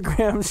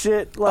Instagram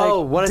shit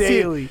like when I see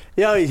it- daily.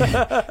 Yo,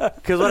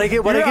 because when I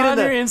get You're in on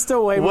the your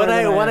Insta way more when than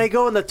I am.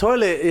 go in the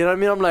toilet, you know what I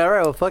mean? I'm like, all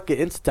right, well, fuck it,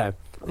 Insta time.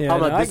 Yeah,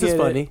 I'm no, like, I this is get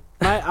it. funny.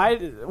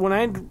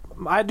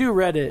 I do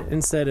Reddit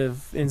instead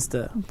of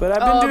Insta, but I've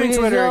been doing because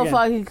Twitter you're again.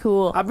 fucking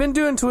cool. I've been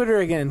doing Twitter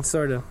again,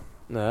 sort of.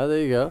 No, there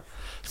you go.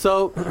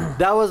 So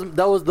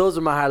those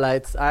are my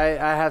highlights. I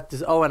have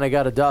to. Oh, and I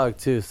got a dog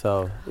too.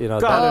 So you know.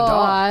 Got a Oh,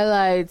 dog.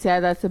 highlights. Yeah,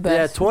 that's the best.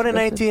 Yeah,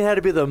 2019 had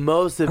to be the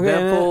most Okay,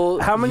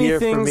 eventful how many year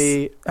things? for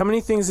me. How many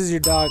things has your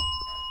dog?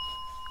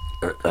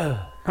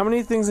 How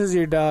many things has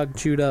your dog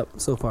chewed up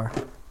so far?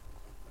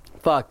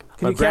 Fuck.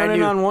 Can my you count brand it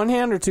new- on one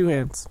hand or two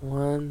hands?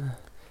 1,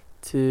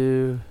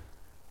 2.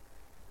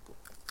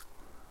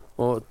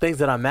 Well, things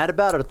that I'm mad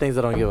about or things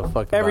I don't give a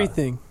fuck about?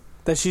 Everything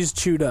that she's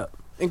chewed up,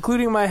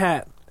 including my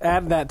hat.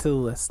 Add that to the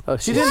list. Oh,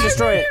 She shit. didn't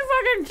destroy it.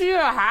 You fucking chew a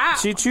hat.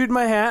 She chewed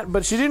my hat,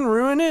 but she didn't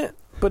ruin it.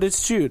 But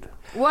it's chewed.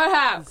 What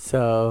hat?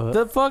 So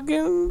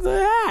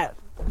The hat,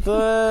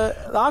 the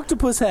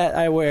octopus hat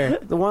I wear,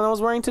 the one I was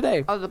wearing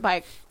today, Oh, the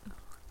bike.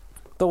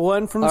 the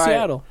one from All right.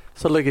 Seattle.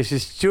 So look,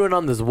 she's chewing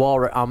on this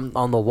wall. I'm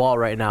on the wall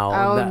right now.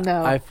 Oh, and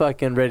no. I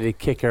fucking ready to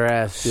kick her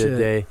ass the Shit. other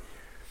day.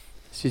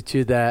 She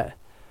chewed that,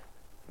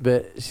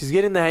 but she's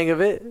getting the hang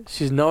of it.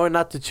 She's knowing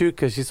not to chew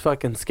because she's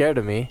fucking scared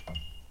of me.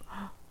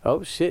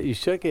 Oh shit! You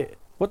shook it.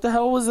 What the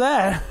hell was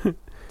that?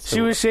 She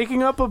So- was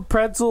shaking up a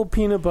pretzel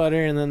peanut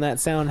butter, and then that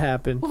sound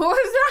happened. What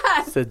was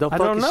that? Said, "Don't I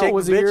fucking don't know. shake,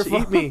 Was it your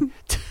bitch. Eat me."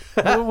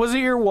 Was it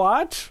your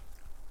watch?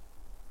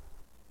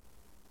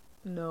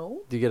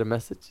 No. Do you get a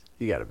message?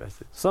 You got a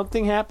message.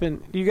 Something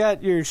happened. You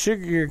got your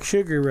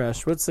sugar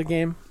rush. What's the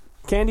game?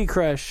 Candy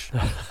Crush.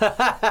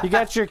 You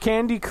got your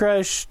Candy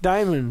Crush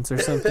diamonds or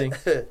something.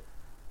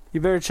 You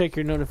better check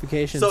your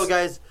notifications. So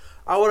guys,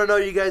 I want to know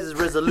you guys'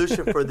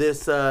 resolution for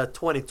this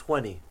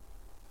 2020.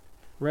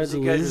 What's you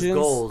guys' resolutions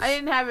goals? I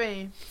didn't have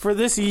any. for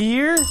this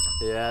year.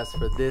 Yes,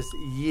 for this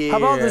year. How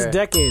about this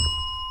decade?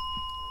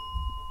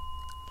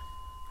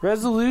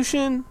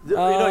 Resolution. You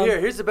know,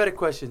 here's a better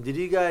question. Did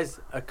you guys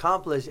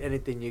accomplish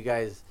anything you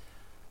guys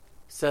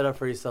set up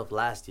for yourself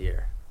last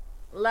year?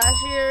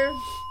 Last year,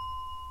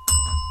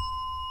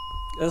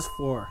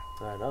 S4.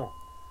 I know.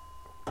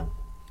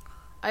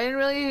 I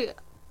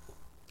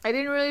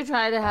didn't really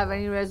try to have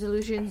any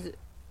resolutions.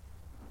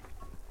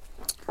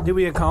 Did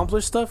we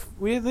accomplish stuff?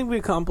 I think we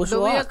accomplished a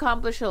But we lot.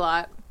 accomplished a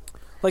lot.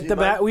 Like Do you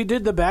mind? we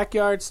did the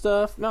backyard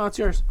stuff. No, it's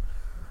yours.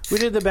 We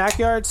did the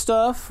backyard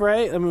stuff,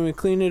 right? I mean, we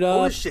cleaned it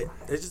Oh up. shit!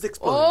 It just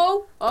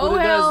exploded. Oh What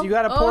it hell. does, you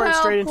got to pour it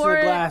straight into the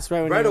glass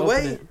right when Right you open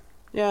away? it.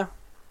 Yeah.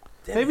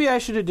 Damn Maybe it. I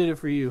should have did it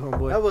for you,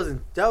 homeboy.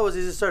 That was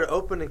he just started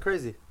opening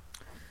crazy.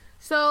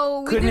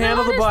 So we Couldn't did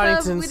handle a lot the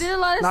of stuff. Boddingtons. We did a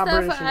lot of Not stuff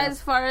British enough.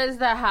 as far as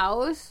the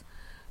house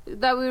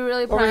that we were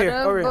really Over proud here,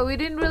 of, over here. but we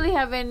didn't really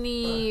have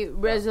any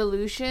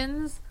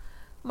resolutions.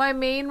 My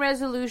main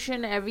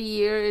resolution every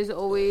year is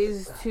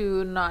always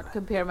to not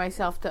compare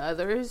myself to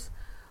others,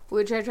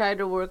 which I try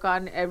to work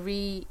on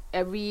every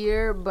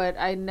year, but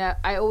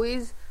I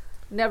always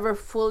never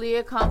fully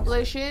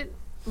accomplish it.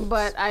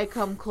 but I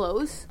come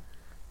close.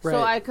 So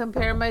Right. I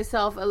compare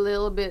myself a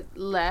little bit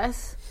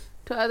less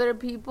to other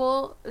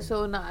people,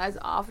 so not as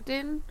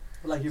often.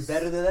 Like you're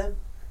better than them?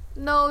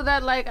 No,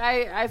 that like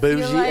I feel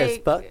Bougie as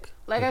like fuck?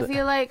 I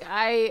feel like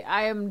I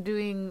am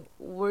doing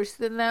worse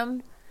than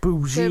them.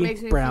 Bougie So it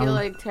makes me brown feel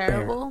like bear.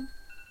 terrible.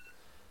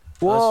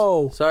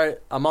 Whoa. Sorry,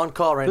 I'm on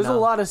call right There's now. a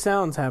lot of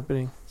sounds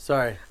happening.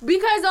 Sorry.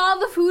 Because all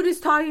the food is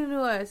talking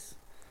to us.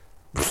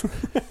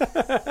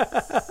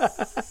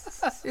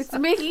 It's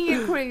making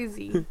it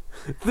crazy.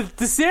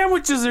 The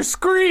sandwiches are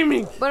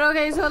screaming. But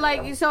okay,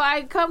 so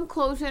I come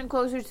closer and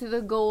closer to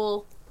the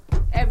goal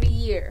every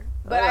year.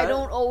 But I Alright.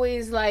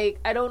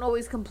 don't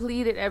always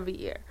complete it every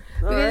year.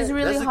 Because Alright, it's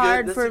really that's a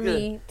hard good- for that's a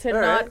me good- to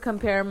alright. not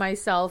compare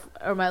myself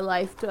or my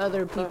life to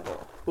other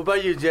people. What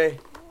about you, Jay?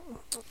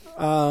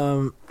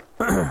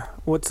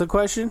 What's the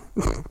question?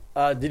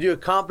 Did you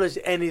accomplish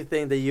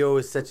anything that you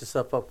always set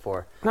yourself up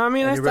for? No, I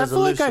mean, I Any feel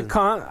like I resolution?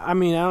 I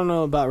mean, I don't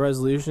know about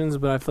resolutions,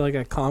 but I feel like I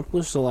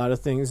accomplished a lot of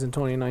things in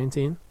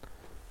 2019.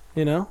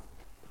 You know,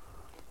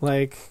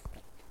 like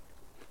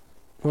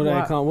what did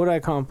I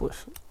accomplish?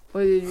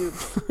 What did you?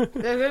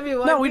 There's gonna be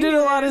one. No, we thing did a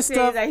you're lot gonna of say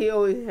stuff. that he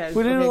always has.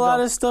 We did Okay, a lot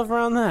go. of stuff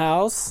around the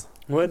house.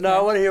 What? No,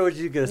 I want to hear what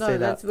you're gonna No, say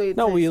now. let's wait.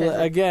 No, till we he says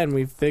it. again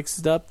we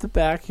fixed up the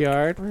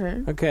backyard.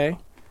 Okay. Okay,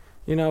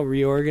 you know,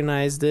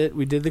 reorganized it.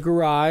 We did the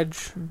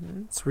garage.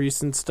 Mhm. It's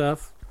recent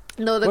stuff.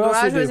 No, the What else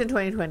garage we was do? in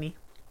 2020.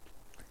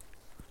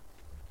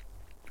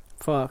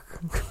 Fuck.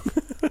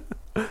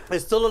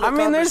 It's still an I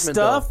mean, there's accomplishment,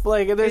 though. stuff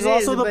like there's It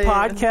also is, the but-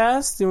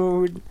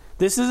 podcast.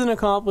 This is an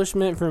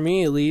accomplishment for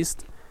me, at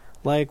least.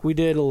 Like we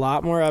did a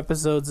lot more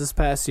episodes this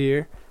past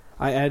year.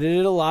 I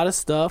edited a lot of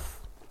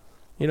stuff.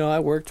 You know, I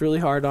worked really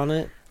hard on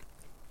it.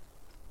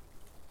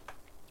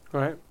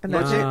 All right. And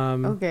that's it.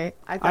 Um, Okay.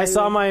 I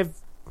saw my.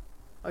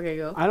 Okay,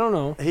 go. I don't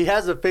know. He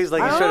has a face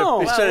like I he's don't trying know.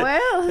 to. He's trying to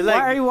Well, he's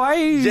like, Why are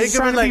you Jacob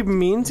trying is to like- be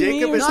mean to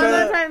Jacob me? is no, trying I'm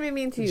not to- trying to be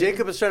mean to you.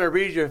 Jacob is trying to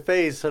read your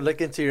face or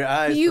look into your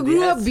eyes. You but he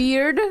grew a has-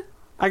 beard.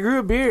 I grew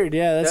a beard.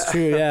 Yeah, that's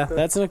true. Yeah,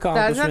 that's an That's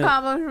accomplishment. an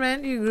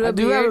accomplishment. You grew a I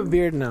do beard. have a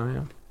beard now.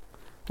 Yeah.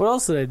 What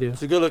else did I do?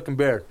 It's a good looking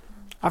beard.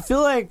 I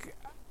feel like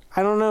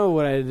I don't know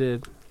what I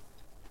did.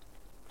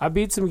 I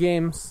beat some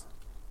games.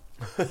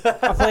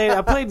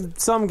 I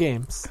played some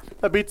games.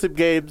 I beat some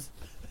games.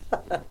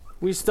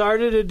 We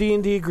started a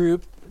D&D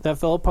group that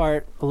fell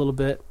apart a little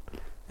bit,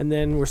 and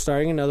then we're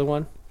starting another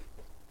one.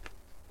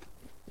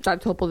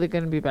 That's hopefully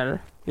going to be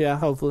better. Yeah,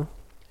 hopefully.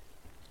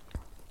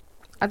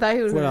 I thought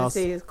he was What going to else?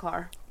 say his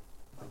car.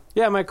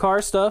 Yeah, my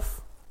car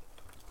stuff.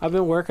 I've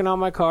been working on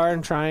my car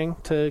and trying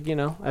to, you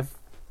know,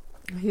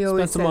 He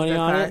always some says money the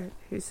on car. it.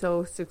 He's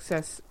so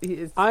success.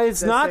 it's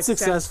the not success-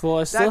 successful.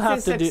 I still That's have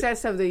his to do.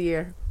 success of the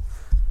year.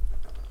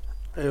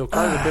 Hey, what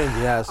kind of bins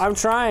he has? I'm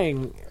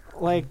trying.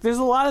 Like, there's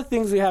a lot of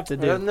things we have to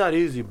That's do. not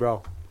easy,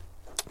 bro.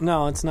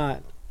 No, it's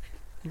not.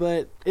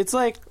 But it's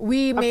like,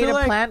 We made feel a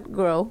like- plant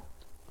grow.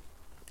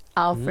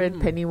 Alfred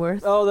Mm.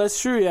 Pennyworth. oh,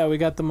 that's true. Yeah, we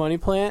got the money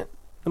plant,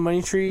 the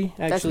money tree.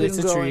 Actually, That's it's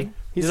been a tree. growing.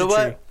 He's You know a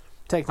what? tree.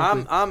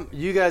 Technically,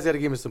 You guys got to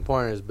give me some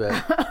pointers, but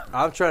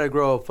I'm trying to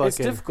grow a it's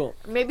fucking. difficult,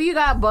 Maybe you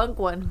got bunk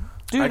one.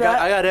 dude.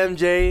 I got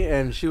MJ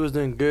and she was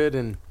doing good,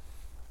 and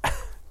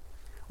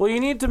Well, you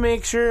need to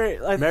make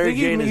sure. I Mary think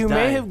Jane is you may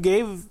dying. have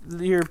gave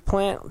your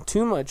plant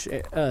too much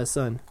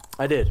sun.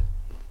 I did.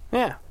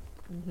 Yeah.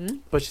 Mm-hmm.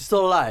 But she's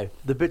still alive.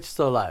 The bitch is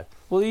still alive.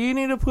 Well, you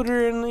need to put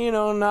her in, you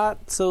know,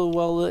 not so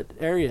well lit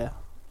area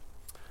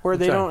where I'm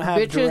they trying. don't have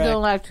Bitches direct.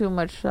 don't like too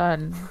much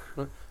sun.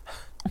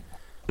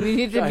 We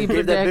need to I be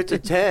gave that bitch a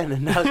protected. 10,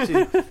 and now she.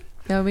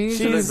 No, we need to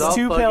She be looks She's all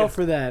too fucking- pale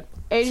for that.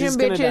 Asian she's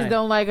gonna bitches die.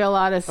 don't like a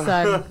lot of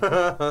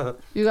sun.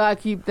 You gotta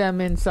keep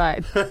them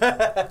inside.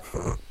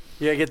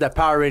 You gotta get that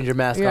Power Ranger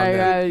mask on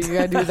there. You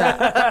gotta do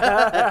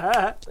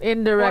that.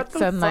 Indirect What the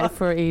sunlight fuck?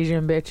 for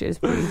Asian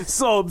bitches, please.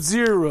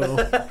 Sub-Zero.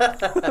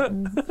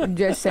 I'm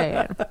just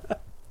saying.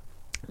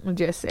 I'm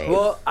just saying.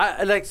 Well,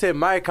 I like I said,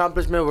 my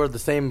accomplishment were the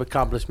same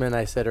accomplishment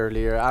I said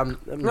earlier.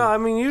 No, I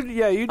mean, you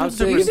did I'm big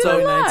super in you did a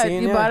lot.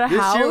 2019. You yeah. bought a this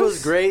house. year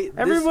was great.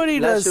 Everybody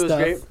last does year was stuff.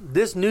 great.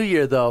 This new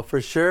year, though,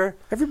 for sure.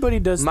 Everybody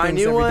does My things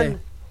new every one,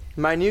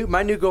 day.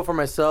 my new goal for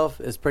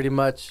myself is pretty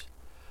much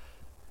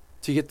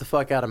to get the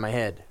fuck out of my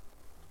head.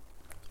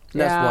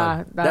 That's Yeah,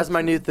 one. That's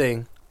my new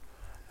thing.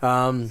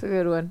 It's a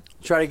good one.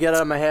 Try to get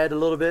out of my head a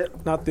little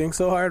bit. Not think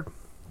so hard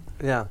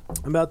Yeah.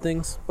 about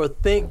things. Or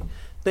think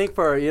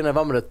for, if I'm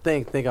going to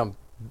think I'm,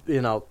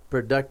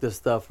 productive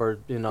stuff or,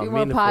 Be more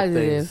meaningful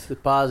positive. things.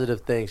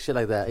 Positive things, shit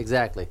like that.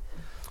 Exactly.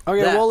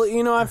 Okay, That-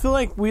 well, I feel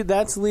like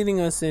that's leading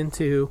us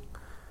into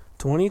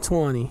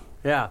 2020.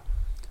 Yeah.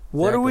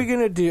 What are we Exactly.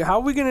 gonna do? How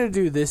are we gonna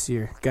do this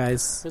year,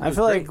 guys? Gonna I do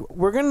feel great.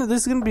 like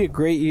this is gonna be a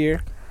great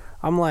year.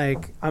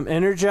 I'm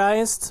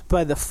energized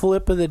by the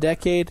flip of the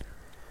decade.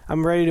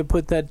 I'm ready to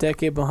put that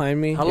decade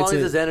behind me. How long It's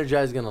is this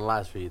Energize going to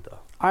last for you, though?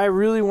 I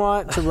really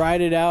want to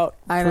ride it out.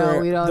 I know,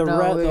 for we don't the know.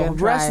 We're the gonna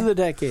rest try. of the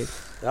decade.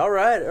 All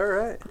right.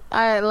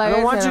 I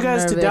don't want said, you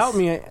guys I'm to nervous. doubt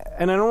me,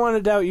 and I don't want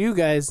to doubt you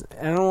guys.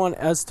 And I don't want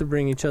us to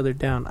bring each other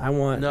down. I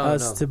want No,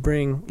 us no. to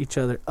bring each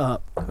other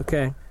up.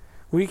 Okay,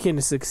 we can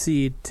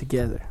succeed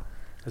together.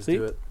 Let's See?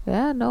 do it.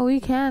 Yeah, no, we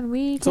can.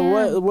 We can.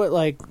 So what?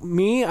 Like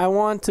me, I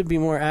want to be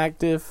more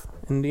active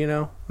and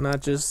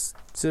not just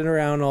sit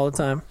around all the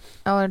time.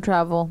 I want to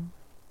travel,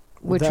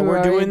 which That we're we're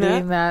already doing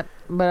doing that,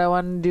 but I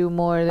want to do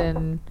more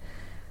than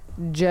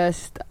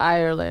just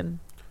Ireland.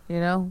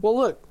 Well,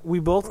 look,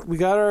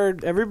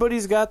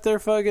 everybody's got their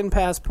fucking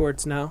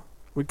passports now.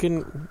 We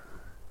can.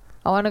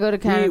 I want to go to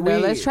Canada.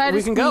 Let's try to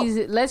we can go.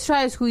 squeeze. Let's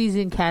try to squeeze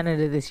in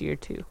Canada this year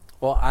too.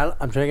 Well,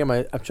 I'm trying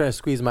to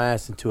squeeze my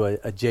ass into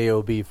a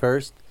job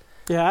first.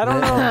 Yeah, I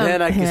don't know.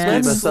 Then I can Yeah.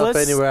 squeeze myself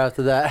Let's- anywhere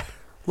after that.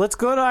 Let's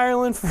go to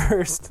Ireland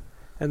first,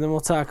 and then we'll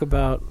talk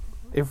about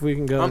if we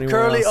can go I'm anywhere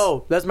currently. else.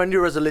 Oh, that's my new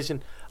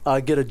resolution.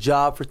 Get a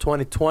job for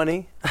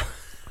 2020.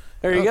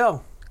 There you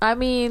go. I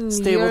mean,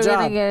 Stable you're job.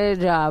 gonna get a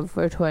job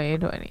for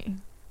 2020.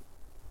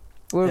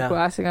 We're Yeah.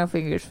 crossing our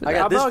fingers for I that.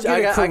 got How this.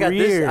 about get a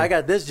career? I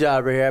got this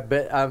job right here.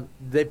 But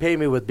they pay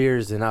me with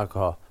beers and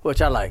alcohol,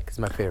 which I like. It's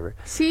my favorite.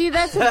 See,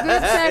 that's a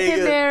good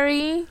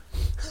secondary.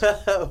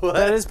 What?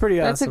 That is pretty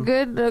That's awesome. a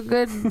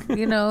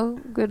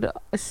good, good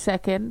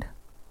second.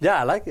 Yeah,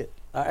 I like it.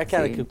 I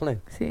can't See?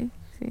 complain. See.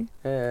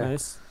 Yeah.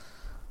 Nice.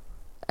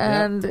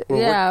 And we're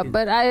yeah, working.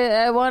 but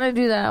I want to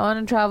do that. I want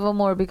to travel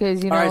more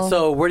because All right.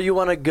 So where do you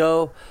want to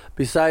go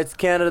besides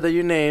Canada that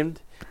you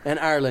named and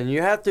Ireland?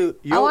 You have to.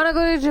 I want to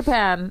go to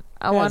Japan.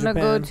 I Yeah, want to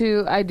go Japan.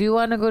 to. I do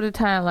want to go to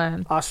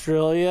Thailand.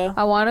 Australia.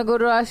 I want to go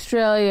to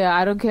Australia.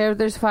 I don't care if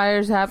there's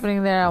fires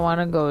happening there. I want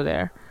to go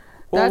there.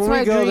 Well, That's when my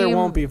we go, there dream.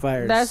 won't be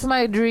fires. That's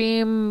my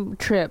dream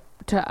trip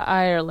to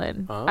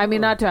Ireland. I mean,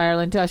 Oh. not to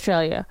Ireland, to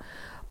Australia.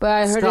 But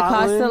I heard it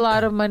costs a Scotland.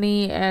 lot of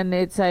money, and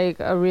it's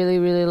like a really,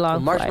 really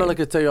long Marshmallow flight.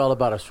 could tell you all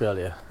about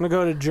Australia. I'm gonna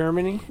go to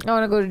Germany. I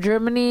want to go to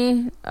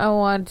Germany. I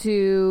want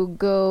to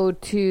go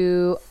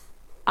to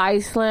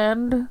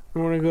Iceland. I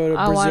want to go to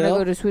I want to Brazil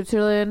go to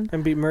Switzerland.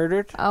 and be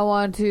murdered. I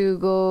want to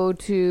go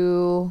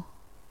to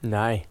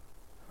Nah. Is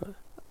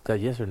that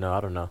yes or no? I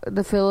don't know.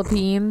 the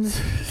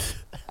Philippines.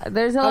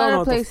 There's a I lot don't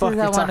know of what the places fuck I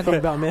you're want to talking go.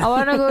 about, man. I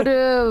want to go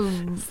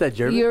to Is that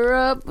German?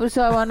 Europe,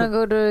 so I want to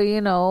go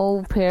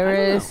to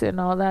Paris and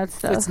all that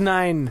stuff. It's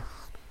 9.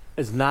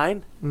 It's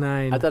 9?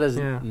 9. I thought it was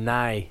yeah.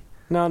 9.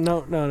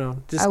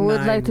 No. Just I would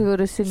 9. like to go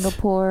to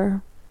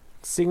Singapore.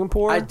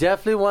 Singapore. I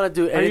definitely want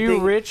to do Are you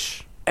anything.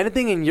 rich?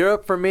 Anything in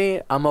Europe for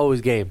me, I'm always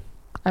game.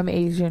 I'm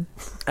Asian.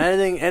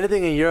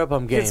 Anything in Europe,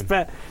 I'm game.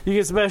 You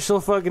get special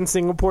fucking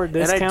Singapore I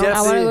discount. I want to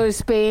Definitely- go to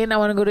Spain. I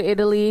want to go to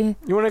Italy.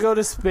 You want to go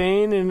to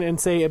Spain and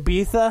say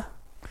Ibiza?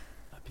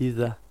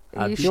 Pizza.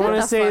 You You Shut want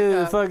the to say fuck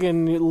the up.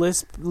 fucking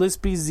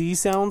lispy Z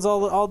sounds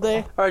all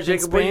day? All right,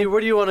 Jacob, Spain?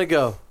 where do you want to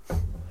go?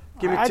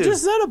 Give me I 2.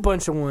 just said a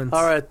bunch of ones.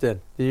 All right,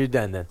 then. You're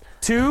done, then.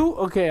 2?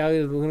 Okay,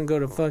 we're gonna go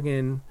to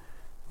fucking.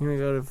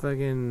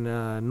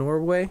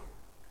 Norway.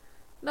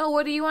 No,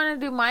 what do you want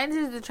to do? Mine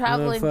is the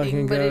traveling fucking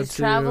thing, but go is to-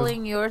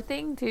 traveling your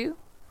thing too?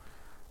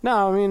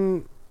 No, I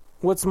mean,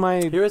 what's my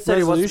He already said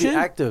he wants to be resolution?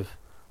 active.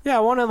 Yeah, I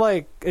want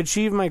to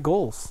achieve my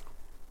goals.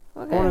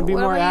 Okay. I want to be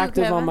what more about you,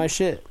 active on Kevin? my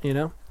shit.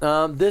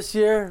 This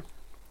year,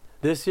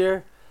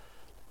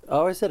 I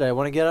always said I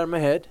want to get out of my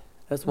head.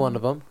 That's one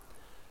of them.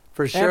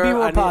 For sure. and be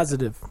more I need-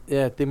 positive.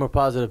 Yeah, be more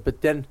positive.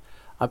 But then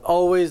I've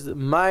always, you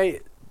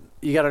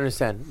got to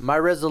understand, my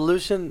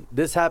resolution,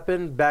 this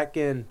happened back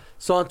in,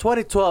 so in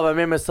 2012, I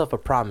made myself a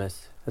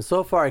promise. And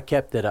so far, I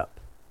kept it up.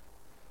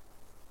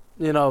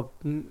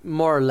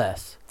 More or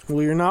less.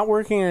 Well, you're not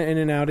working in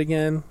and out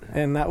again,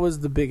 and that was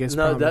the biggest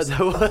No, promise. that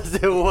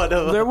wasn't one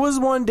of them. There was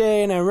one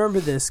day, and I remember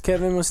this.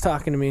 Kevin was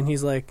talking to me, and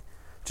he's like,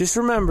 just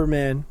remember,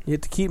 man, you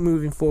have to keep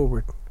moving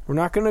forward. We're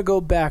not going to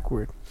go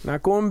backward.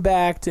 Not going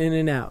back to in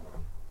and out.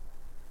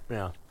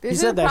 Yeah. This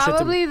said is that shit to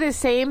probably the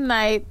same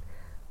night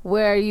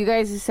where you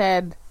guys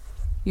said,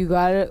 "You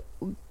gotta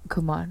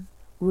come on.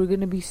 We're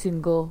gonna be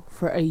single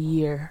for a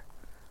year,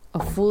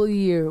 a full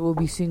year. We'll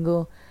be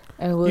single,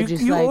 and we'll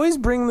just you like." always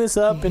bring this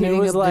up, and it hitting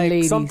was up the like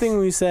ladies. something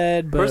we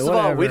said, but First of all,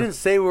 whatever. we didn't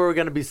say we were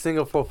going to be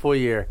single for a full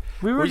year.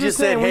 We were we just just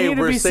said, saying hey, we need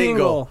to we're be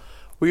single.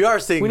 We are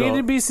single. We need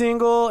to be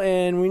single,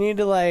 and we need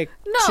to no,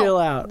 chill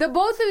out. the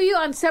both of you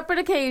on separate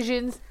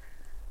occasions.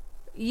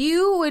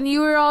 You, when you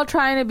were all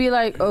trying to be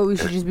like, "Oh, we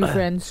should just be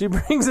friends," She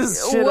brings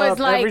this shit up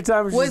every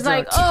time she's was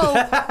like, drunk.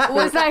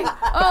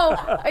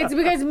 it's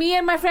because me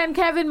and my friend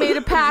Kevin made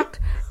a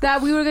pact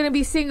that we were gonna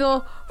be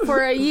single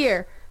for a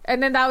year,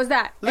 and then that was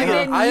that. Look, And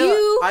then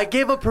I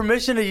gave her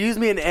permission to use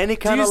me in any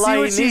kind you of see lie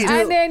what he she's needs.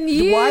 doing? And then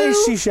you. Why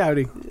is she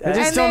shouting? I And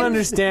just don't then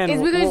understand.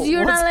 It's because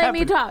you're what's not letting me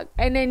happening. talk.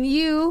 And then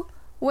you,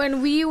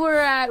 when we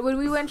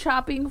went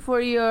shopping for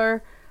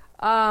your,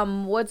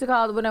 what's it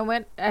called?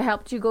 When I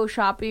helped you go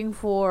shopping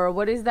for,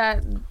 what is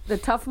that? The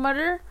Tough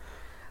Mudder?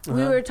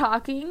 We were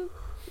talking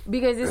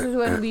because this is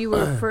when we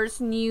were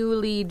first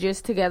newly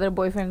just together,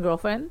 boyfriend,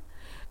 girlfriend.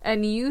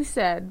 And you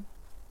said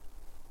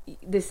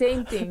the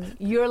same thing.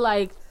 You're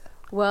like,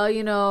 well,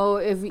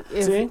 if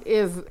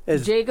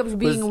It's- Jacob's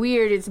being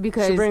weird, it's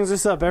because She brings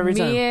this up every me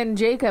time. and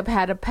Jacob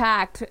had a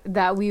pact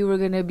that we were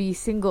gonna be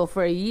single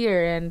for a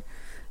year, and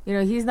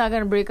he's not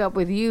gonna break up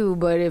with you,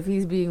 but if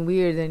he's being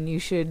weird, then you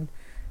should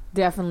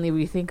definitely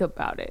rethink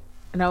about it.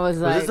 And I was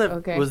like,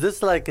 okay. Was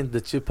this like in the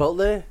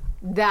Chipotle?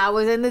 That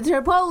was in the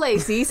Chipotle,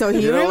 see? So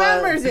he You know what?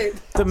 remembers it.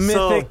 The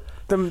mythic,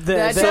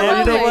 That's the Chipotle.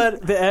 you know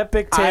what? the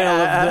epic tale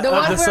of The the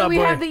one where subway.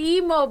 we have the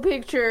emo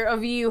picture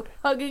of you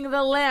hugging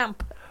the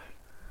lamp.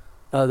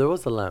 There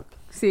was a lamp.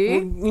 See?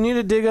 You need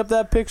to dig up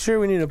that picture.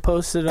 We need to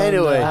post it on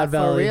Anyway. the Odd For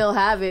Valley. real,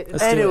 have it.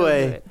 Let's do it.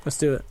 Anyway. Let's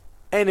do it.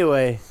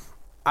 Anyway,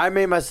 I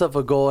made myself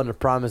a goal and a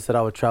promise that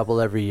I would travel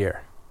every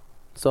year.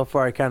 So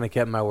far, I kind of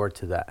kept my word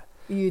to that.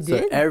 You So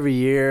did? every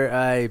year,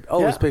 I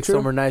always Yeah, pick true.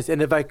 somewhere nice,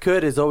 and if I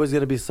could, it's always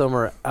going to be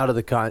somewhere out of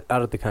the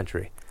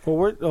country.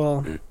 Well,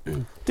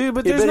 dude,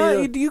 but Yeah, there's but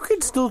not. You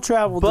could still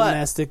travel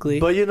domestically.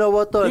 But you know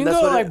what, though? you can That's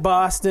go to what like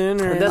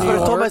Boston or and that's New what I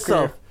told York,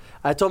 myself.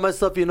 I told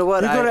myself, you know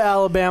what? or you go to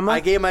Alabama. I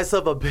gave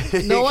myself a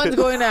big. No one's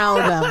going to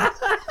Alabama.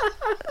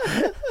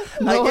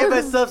 I gave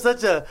myself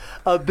such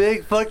a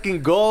big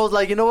fucking goal.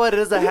 Like, you know what? It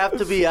doesn't have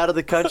to be out of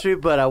the country,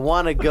 but I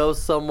want to go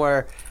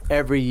somewhere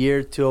every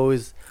year to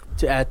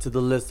add to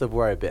the list of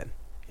where I've been.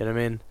 You know what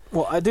I mean?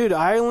 Well, dude,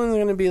 Ireland's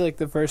gonna be like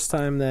the first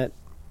time that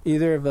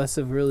either of us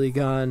have really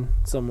gone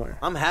somewhere.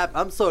 I'm happy.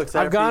 I'm so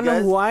excited. I've gone for you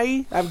to guys.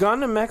 Hawaii. I've gone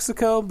to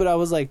Mexico, but I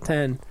was like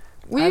 10.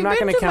 We've not been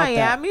gonna to count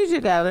that. Miami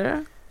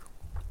together.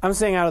 I'm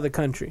saying out of the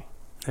country.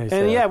 Hey, And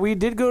so yeah, we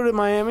did go to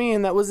Miami,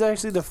 and that was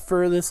actually the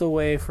furthest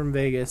away from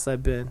Vegas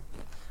I've been.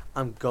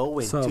 I'm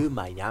going So- to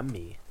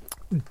Miami.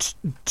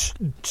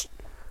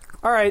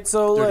 All right,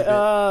 so Dirty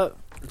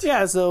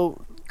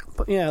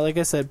yeah, like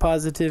I said,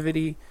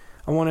 positivity.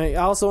 I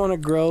also want to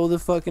grow the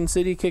fucking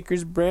City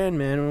Kickers brand,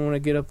 man. I want to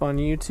get up on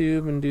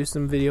YouTube and do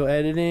some video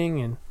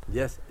editing, and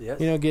Yes.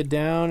 get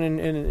down and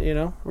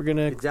we're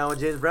gonna Get down with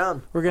James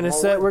Brown. we're gonna I'm all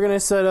set in. we're gonna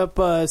set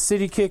up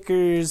City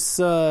Kickers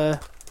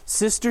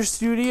sister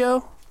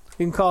studio.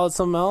 You can call it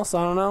something else.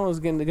 I don't know. It's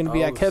gonna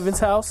be at Kevin's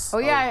house. Oh,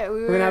 yeah.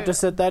 We We're gonna have to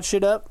set that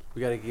shit up.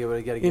 We gotta give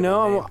it. You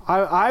know,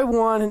 I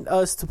want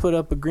us to put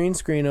up a green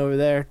screen over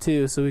there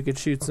too, so we could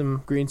shoot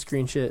some green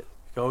screen shit.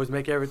 You can always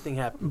make everything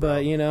happen.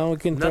 But we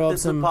can throw up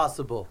Nothing's some.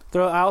 impossible.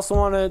 I also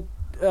want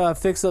to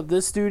fix up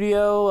this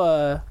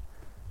studio.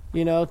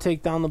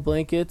 Take down the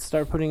blankets,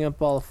 start putting up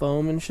all the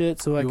foam and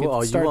shit, so I You could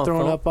want start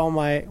throwing foam? up all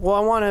my. Well, I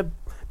want to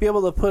be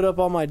able to put up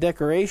all my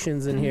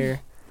decorations in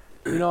here.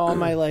 All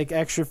my like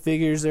extra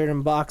figures that are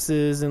in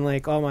boxes and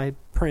like all my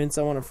prints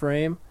I want to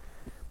frame.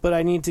 But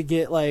I need to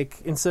get like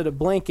instead of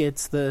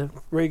blankets, the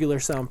regular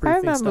soundproofing I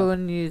remember stuff.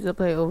 when you used to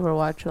play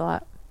Overwatch a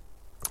lot.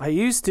 I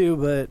used to,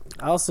 but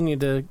I also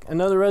need to.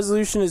 Another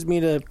resolution is me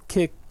to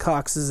kick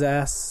Cox's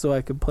ass so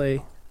I could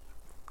play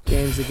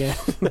games again.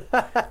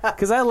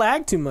 Because I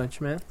lag too much,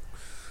 man.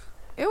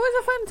 It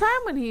was a fun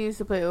time when he used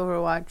to play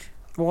Overwatch.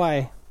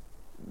 Why?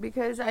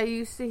 Because I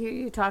used to hear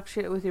you talk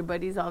shit with your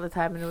buddies all the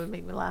time, and it would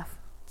make me laugh.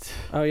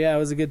 Oh yeah, it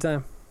was a good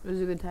time. It was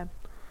a good time.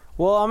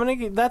 Well, I'm gonna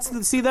get that's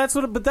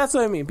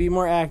what I mean. Be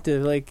more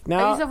active. Like I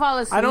now, used to fall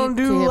asleep I don't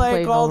do, to him like,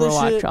 playing all the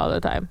Overwatch shit. all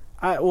the time.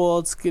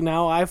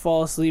 now I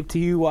fall asleep to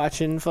you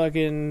watching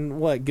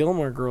fucking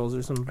Gilmore Girls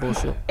or some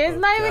bullshit. It's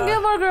not even God.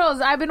 Gilmore Girls.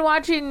 I've been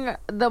watching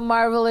The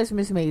Marvelous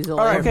Miss Maisel.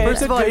 All right. Okay,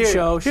 First it's of a all, good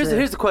show, here's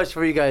sure. the question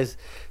for you guys.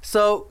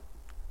 So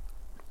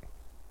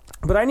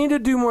But I need to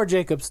do more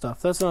Jacob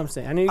stuff. That's what I'm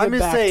saying. I need to get I'm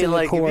just back to saying, the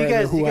like, if core you of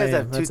guys who I am.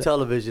 have two That's it.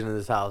 television in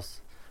this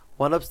house,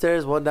 one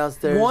upstairs, one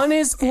downstairs. One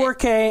is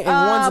 4K and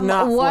one's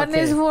not 4K. One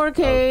is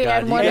 4K Oh, God,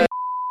 and you one guys- is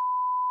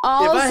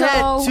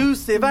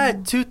also. if I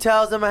had two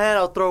towels in my hand,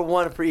 I'll throw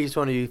one for each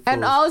one of you.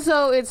 And fools.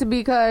 also, it's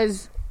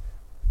because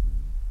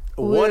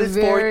one we're is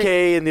very-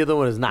 4K and the other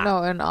one is not.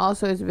 no, and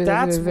also it's because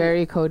That's- we're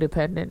very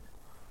codependent.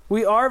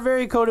 We are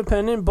very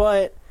codependent,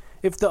 but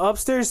if the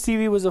upstairs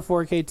TV was a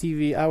 4K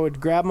TV, I would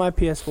grab my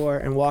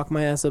PS4 and walk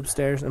my ass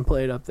upstairs and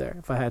play it up there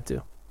if I had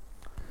to.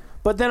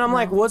 But then I'm No.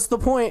 like, what's the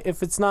point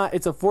if it's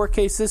a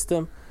 4K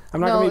system?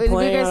 I'm not No, going to be it's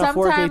playing because on a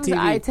 4K sometimes TV.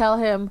 I tell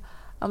him,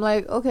 I'm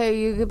like, okay,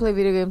 you can play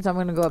video games. I'm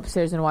going to go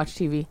upstairs and watch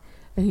TV.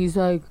 And he's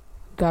like,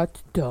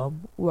 that's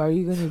dumb. Why are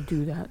you going to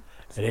do that?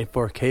 It ain't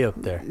 4K up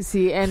there.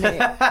 See, and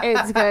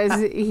it's because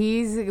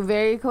he's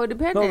very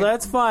codependent. No,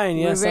 that's fine.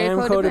 We're Yes, I very am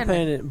codependent.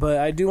 codependent, but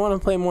I do want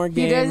to play more He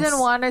games. doesn't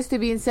want us to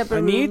be in separate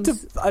I need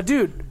rooms. to,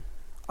 dude.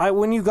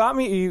 When you got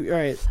me, all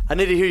right. I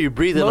need to hear you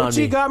breathing on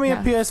Mochi me. got me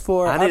Yeah. a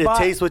PS4. I need bought-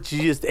 to taste what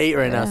you just ate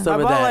right now. Yeah. Some I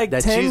of bought that, like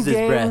that 10 cheese is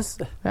games.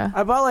 breath. Yeah.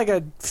 I bought like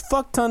a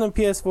fuck ton of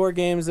PS4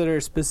 games that are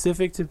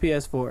specific to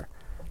PS4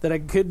 that I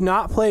could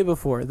not play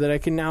before that I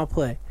can now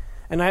play,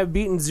 and I have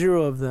beaten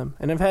 0 of them.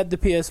 And I've had the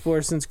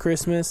PS4 since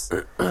Christmas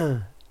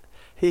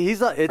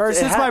He's like, or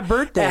since my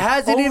birthday. It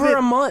hasn't over even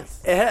a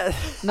month. No,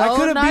 I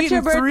could have not beaten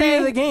your birthday. 3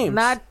 of the games.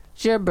 Not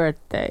your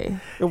birthday.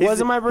 It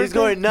wasn't my birthday. He's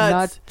going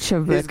nuts. Not your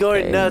birthday. He's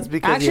going nuts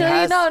because actually, he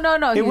has.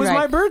 no. It he's was right.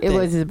 my birthday. It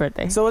was his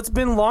birthday. So it's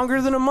been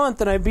longer than a month,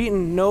 and I've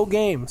beaten no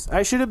games.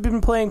 I should have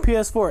been playing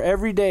PS4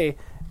 every day,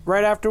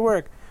 right after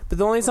work. But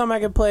the only time I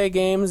could play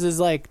games is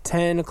like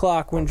 10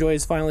 o'clock when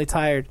Joy's finally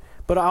tired.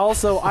 But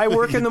I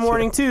work in the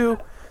morning too,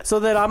 so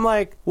that I'm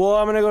like, well,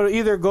 I'm gonna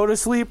either go to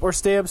sleep or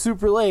stay up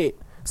super late.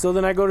 So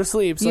then I go to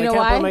sleep, so you know I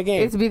can't why? play my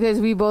game. It's because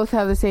we both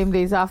have the same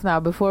days off now.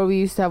 Before we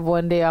used to have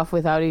one day off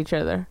without each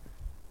other.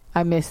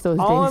 I miss those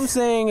All I'm days.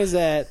 saying is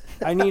that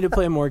I need to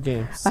play more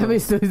games. So I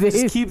miss those just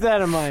days. keep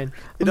that in mind.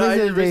 You know, I Miss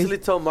just those days. recently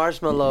told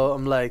Marshmallow,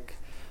 I'm like,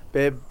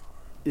 babe,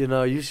 you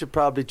know, you should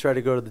probably try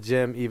to go to the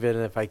gym even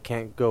if I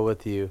can't go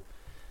with you.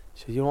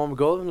 She said, you don't want me to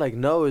go? I'm like,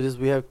 no, it's just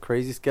we have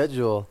crazy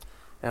schedule.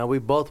 And we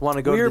both want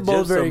to go We to are the gym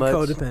both so very much.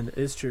 codependent.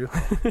 It's true.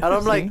 And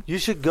I'm like, See? you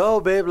should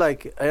go, babe.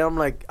 Like, and I'm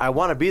like, I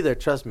want to be there.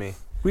 Trust me.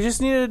 We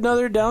just needed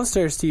another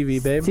downstairs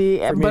TV, babe. See,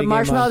 for me to but game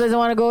Marshmallow on. doesn't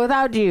want to go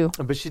without you.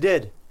 But she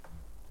did.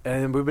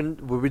 And we've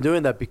been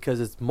doing that because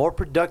it's more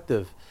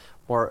productive,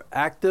 more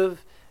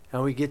active,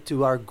 and we get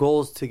to our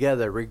goals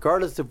together,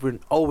 regardless if we're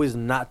always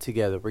not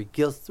together.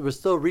 We're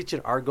still reaching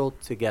our goal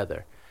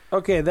together.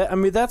 Okay,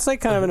 that's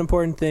like kind of an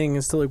important thing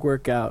is to like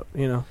work out,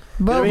 you know.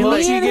 But I mean, me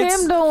like, she and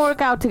gets- him don't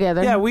work out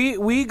together. Yeah,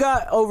 we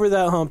got over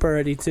that hump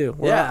already too.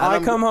 Where Yeah, I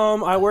and come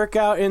home, I work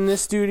out in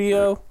this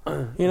studio.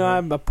 You know,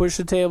 I push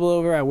the table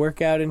over, I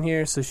work out in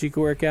here, so she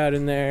can work out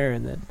in there,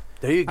 and then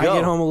There you go. I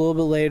get home a little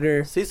bit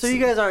later. See, so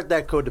you guys aren't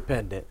that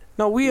codependent.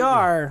 No, we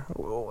are.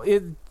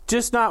 It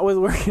just not with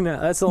working out.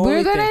 That's the only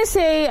We're thing. gonna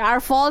say our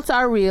faults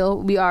are real.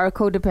 We are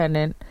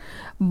codependent,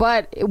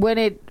 but when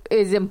it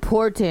is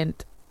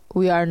important,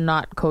 we are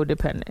not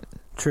codependent.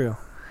 True.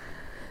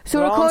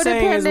 So Well, all we're I'm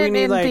saying is we codependent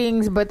need, in like-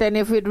 things, but then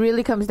if it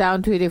really comes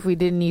down to it, if we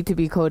didn't need to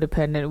be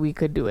codependent, we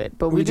could do it.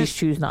 But we, We just just-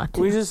 choose not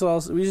to. We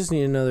just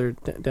need another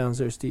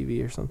downstairs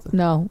TV or something.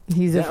 No,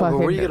 he's a Yeah, but fucking.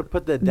 where are you gonna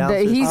put that the- down?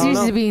 he's I don't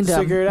just know. being dumb.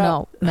 Figure it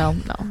out. No.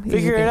 He's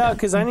Figure being it out dumb.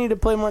 because I need to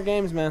play more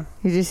games, man.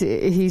 He's just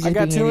I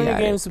got being too many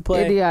idiotic. games to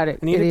play. Idiotic.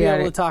 I need to be able to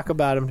Idiotic. talk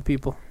about them to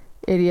people.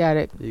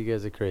 Idiotic. You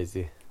guys are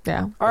crazy.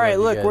 Yeah. All right,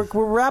 love you look, guys.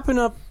 we're wrapping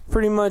up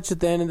pretty much at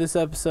the end of this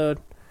episode.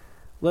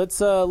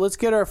 Let's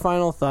get our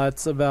final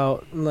thoughts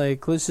about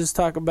let's just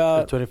talk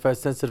about 25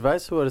 cents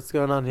advice. What's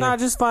going on here?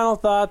 just final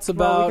thoughts Well,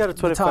 about we got a the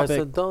 25 topic.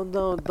 cent.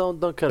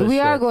 Don't cut us We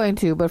are short. going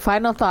to, but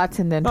final thoughts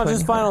and then No, 25.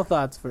 just final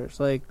thoughts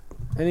first. Like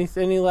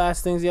any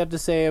last things you have to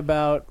say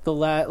about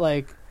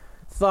the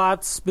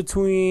thoughts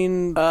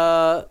between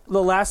Uh,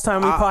 the last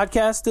time we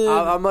podcasted.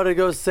 I'm gonna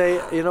go say.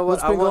 You know what?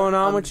 What's been going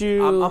on with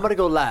you? I'm gonna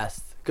go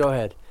last. Go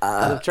ahead.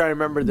 I'm trying to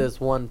remember this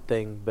one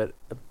thing, but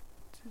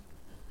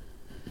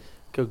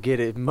go get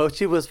it.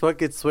 Mochi was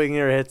fucking swinging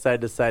her head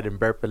side to side and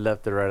burping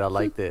left and right. I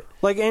liked it.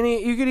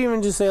 You could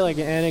even just say like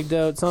an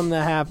anecdote, something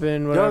that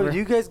happened, whatever. Go,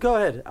 you guys go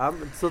ahead.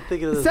 I'm still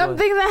thinking of this.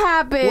 Something that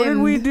happened. What did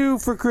we do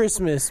for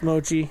Christmas,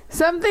 Mochi?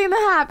 Something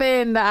that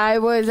happened. I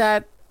was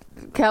at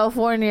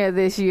California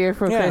this year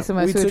for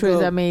Christmas, we which took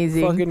was a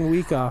amazing. Fucking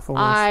week off.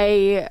 Almost.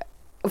 I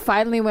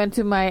finally went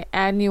to my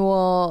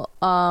annual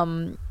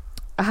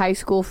high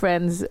school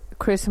friends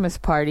Christmas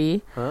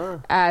party Huh?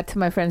 at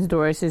my friend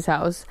Doris's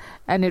house,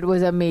 and it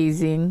was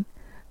amazing.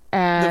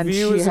 And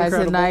view she was has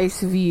incredible. a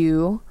nice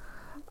view.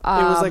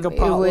 was like a It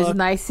was potluck.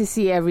 nice to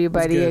see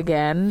everybody good.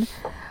 again.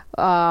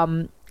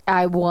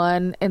 I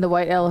won in the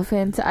White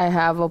Elephant. I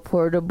have a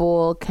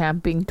portable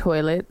camping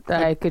toilet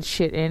that I could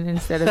shit in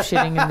instead of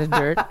shitting in the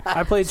dirt.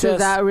 I played So chess.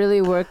 that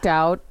really worked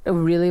out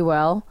really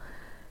well.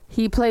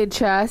 He played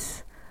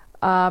chess.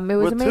 It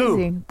was With who?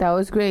 amazing. That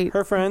was great.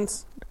 Her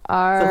friends.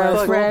 Our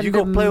So friend, you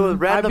go play with I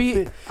random.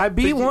 beat But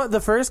you- the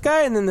first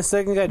guy, and then the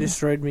second guy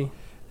destroyed me.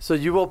 So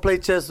you won't play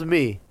chess with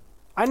me.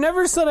 I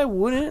never said I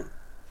wouldn't.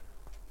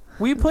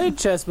 We played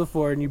chess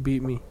before, and you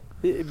beat me.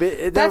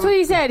 That's what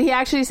he said. He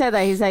actually said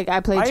that. He's like, I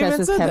played I chess even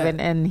with said Kevin,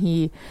 that. and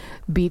he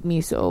beat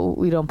me, so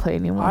we don't play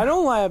anymore. I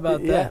don't lie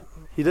about Yeah. that.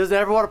 He doesn't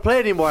ever want to play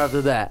anymore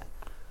after that.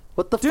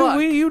 What the Dude, fuck?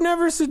 you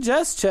never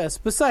suggest chess.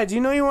 Besides, you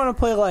know you want to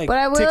play like But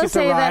I will Ticket to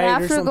say that Ride or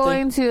after something.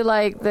 going to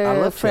like I the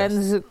love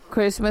friends'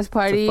 Christmas it's a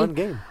party, fun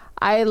game.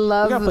 I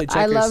love gotta play I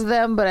checkers. love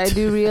them, but I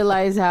do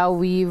realize how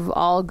we've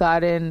all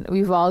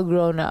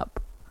grown up,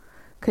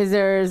 because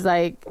there's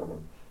like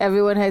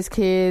everyone has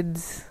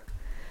kids,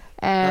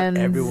 and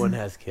Not everyone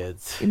has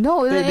kids.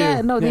 no, They yeah,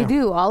 do. no, they Yeah.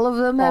 do. All of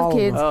them have All of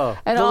kids, them. Oh,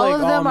 and They're, all like,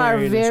 of them all are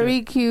married and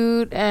very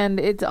cute, and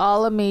it's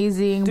all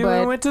amazing. Dude, when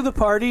but we went to the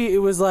party, it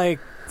was like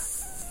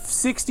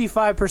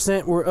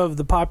 65% were of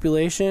the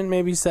population,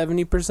 maybe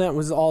 70%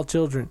 was all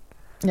children.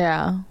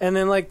 yeah, And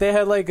then like they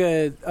had like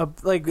a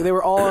like they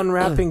were all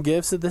unwrapping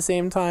gifts at the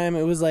same time.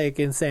 It was like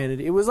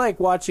insanity. It was like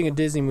watching a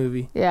Disney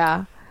movie.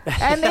 yeah,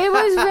 and it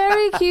was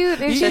very cute.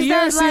 It's You just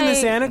ever that, seen the like,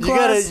 Santa you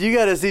Claus?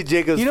 gotta see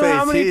Jacob's You know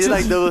how face. many He's chil-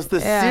 like the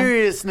Yeah.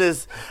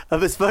 seriousness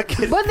of his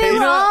fucking. But they face.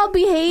 were all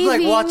behaving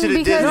like watching a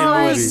because Disney No, it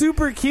like, was movie.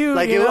 super cute.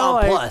 like you it was know, on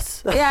like,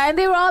 plus. yeah, and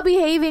they were all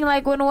behaving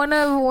like when one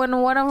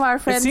of our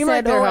friends seemed like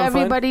said, they were "Oh, having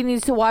fun." everybody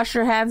needs to wash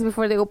their hands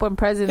before they open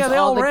presents." Yeah, they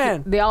all the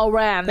ran. They all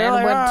ran They're and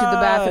like, went to the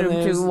 "Ah," bathroom and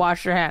to there's-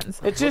 wash their hands.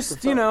 It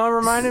just it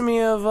reminded me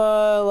of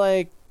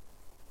like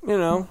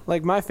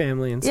my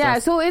family and stuff. Yeah,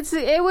 so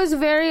it was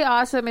very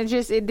awesome.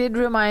 It did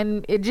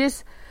remind. It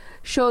just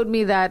showed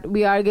me that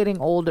we are getting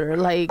older.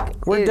 Like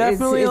We're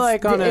definitely,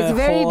 like, on it's a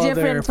very whole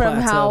different other from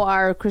how plateau.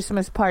 our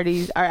Christmas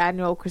parties, our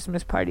annual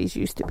Christmas parties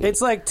used to be.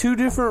 It's like two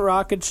different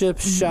rocket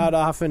ships shot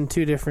off in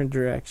two different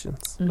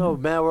directions. No,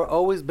 man, we're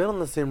always been on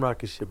the same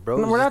rocket ship, bro.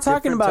 No, It's we're not just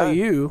talking different about time.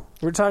 you.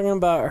 We're talking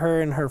about her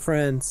and her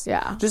friends.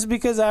 Yeah. Just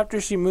because after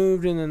she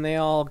moved and then they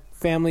all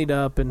familyed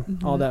up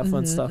and all that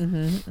fun stuff.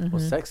 Well,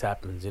 sex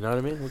happens, you know what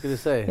I mean? What can I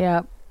say?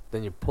 Yeah.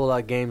 Then you pull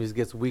out game, it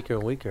gets weaker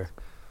and weaker.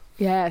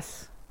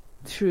 Yes.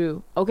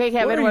 True. Okay, What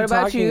Kevin, are what you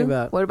about talking you?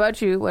 about? What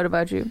about you? What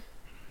about you?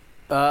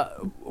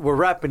 We're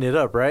wrapping it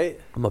up, right?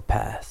 I'm a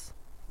pass.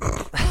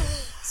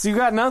 So you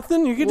got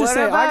nothing? You could just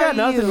What say, I got about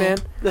nothing, you? man.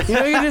 You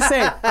know, you can just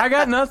say, I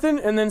got nothing,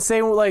 and then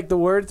say like the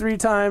word 3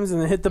 times and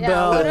then hit the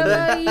bell. What and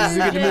about then you, just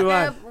get to move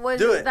on. Jacob? Was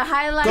Do it. the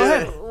highlight? Go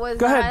ahead. Was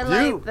Go the ahead.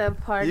 highlight You. the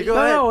party? You go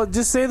ahead. No,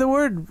 just say the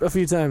word a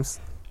few times.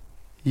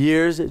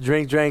 Years,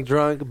 drink, drank,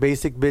 drunk,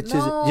 basic bitches,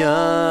 No.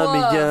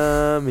 yummy,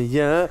 yummy,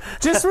 yum.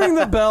 Just ring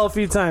the bell a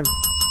few times.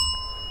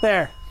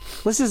 There.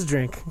 Let's just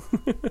drink.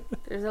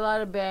 There's a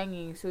lot of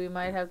banging, so we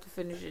might have to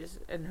finish this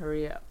and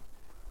hurry up.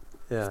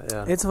 Yeah,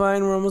 yeah. It's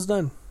fine. We're almost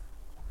done.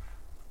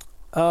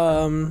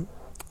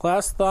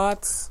 Last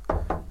thoughts.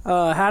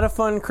 Had a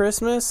fun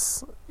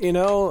Christmas. You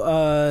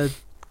know,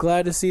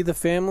 glad to see the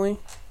family.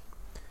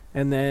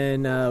 And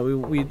then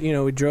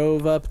we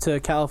drove up to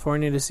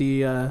California to see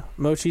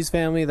Mochi's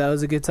family. That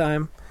was a good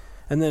time.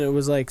 And then it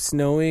was like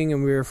snowing,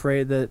 and we were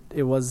afraid that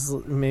it was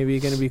maybe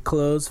going to be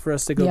closed for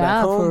us to go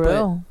back home. for But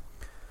real.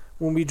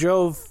 when we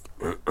drove,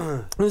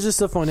 it was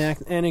just a fun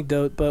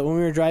anecdote. But when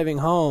we were driving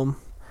home,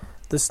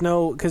 the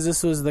snow, because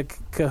this was the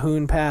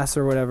Cahoon Pass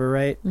or whatever,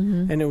 right?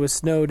 Mm-hmm. And it was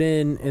snowed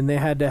in, and they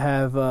had to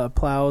have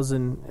plows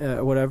and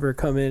whatever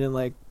come in and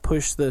like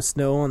push the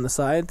snow on the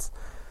sides.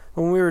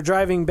 When we were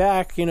driving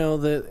back, you know,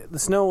 the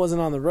snow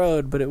wasn't on the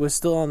road, but it was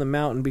still on the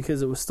mountain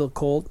because it was still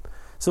cold.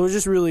 So it was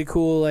just really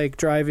cool, like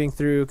driving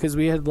through, because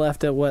we had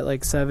left at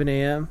like 7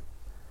 a.m.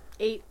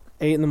 8.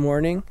 8 in the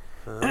morning.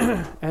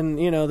 And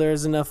you know, there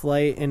was enough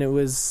light and it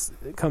was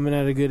coming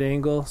at a good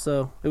angle,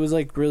 so it was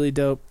like really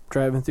dope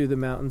driving through the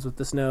mountains with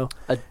the snow.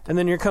 And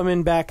then you're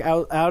coming back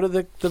out of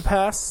the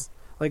pass,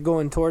 like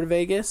going toward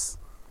Vegas.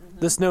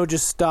 The snow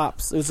just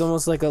stops. It was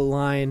almost like a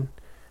line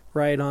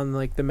right on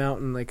like the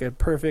mountain, like a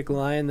perfect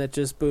line that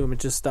just boom, it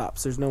just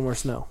stops. There's no more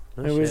snow.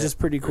 Oh, It was shit. just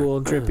pretty cool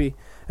and trippy.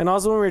 And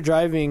also when we were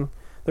driving,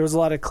 there was a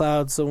lot of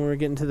clouds, so when we were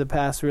getting to the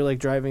pass, we were like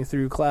driving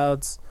through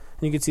clouds.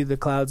 And you could see the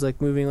clouds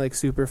like moving like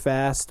super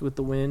fast with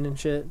the wind and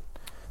shit.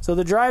 So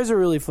the drives are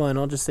really fun,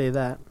 I'll just say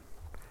that.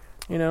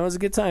 You know, it was a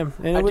good time.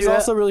 And it was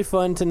also really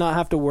fun to not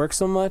have to work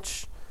so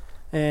much.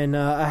 And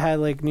I had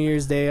like New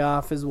Year's Day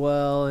off as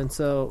well. And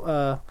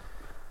so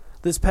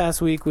this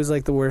past week was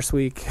like the worst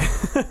week.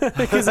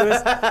 Because it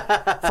was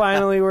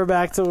finally we're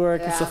back to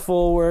work. It's a Yeah.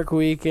 full work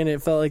week and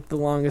it felt like the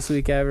longest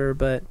week ever.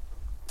 But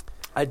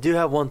I do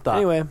have one thought.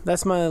 anyway,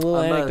 that's my little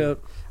I'm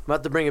anecdote.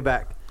 about to bring it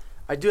back.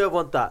 I do have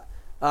one thought.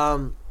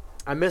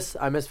 I miss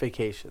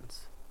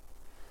vacations.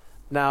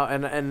 Now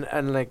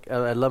and like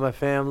I love my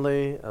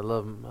family. I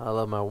love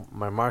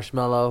my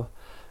marshmallow,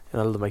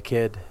 and I love my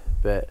kid.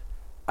 But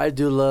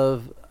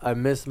I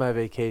miss my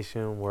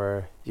vacation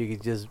where you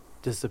could just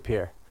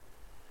disappear.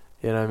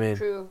 You know what I mean?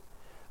 True.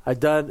 You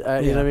know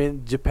what I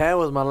mean? Japan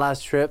was my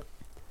last trip.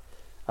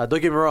 Don't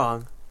get me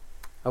wrong.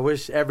 I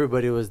wish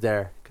everybody was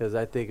there because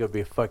I think it would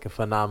be fucking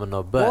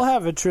phenomenal. But We'll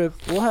have a trip.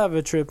 We'll have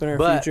a trip in our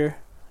But- future.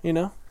 You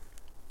know.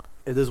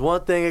 if there's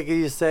one thing I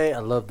can just say, I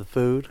love the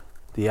food,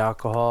 the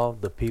alcohol,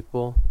 the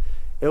people.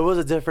 It was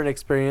a different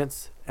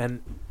experience,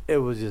 and it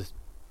was just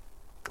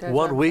That's One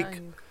what I'm week.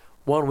 telling you.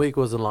 1 week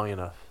wasn't long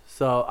enough.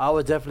 So I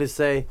would definitely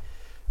say,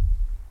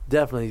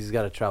 definitely you just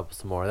got to travel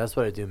some more. That's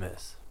what I do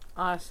miss.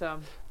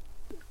 Awesome.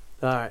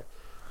 All right,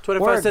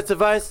 25 Word. cents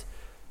of ice.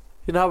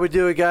 You know how we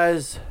do it,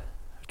 guys.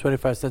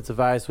 25 cents of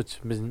ice, which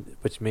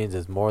means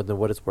it's more than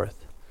what it's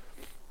worth.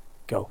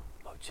 Go,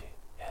 Mochi.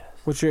 Yes.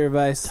 What's your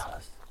advice? Tell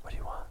us, what do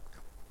you want?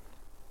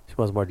 She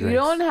wants more drinks. You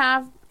don't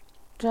have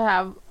to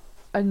have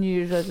a New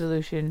Year's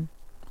resolution.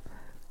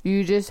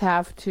 You just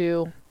have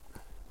to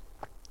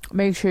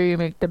make sure you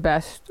make the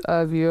best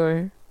of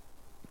your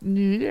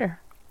New Year.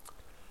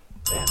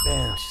 Bam,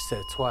 bam. She said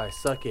it twice.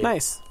 Suck it.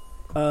 Nice.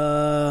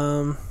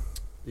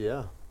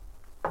 Yeah.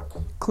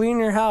 Clean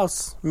your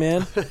house,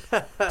 man.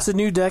 It's a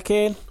new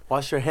decade.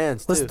 Wash your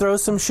hands, Let's too. throw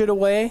some shit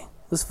away.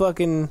 Let's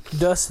fucking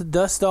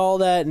dust all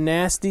that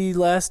nasty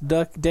last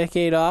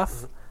decade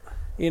off.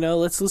 You know,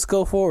 let's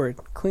go forward.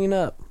 Clean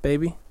up,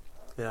 baby.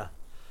 Yeah.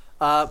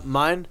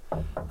 Mine,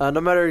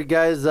 no matter,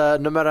 guys,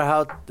 no matter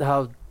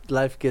how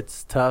life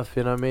gets tough,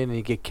 you know what I mean, and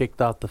you get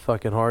kicked off the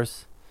fucking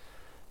horse,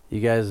 you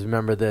guys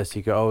remember this.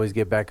 You can always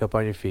get back up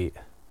on your feet,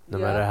 no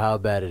Yeah. matter how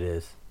bad it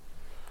is.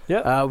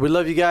 Yep. We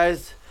love you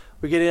guys.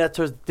 We're getting that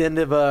towards the end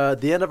of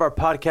our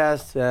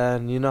podcast,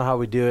 and you know how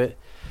we do it.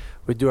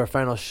 We do our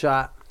final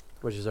shot,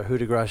 which is our Coup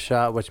de Grace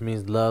shot, which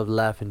means love,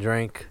 laugh, and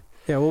drink.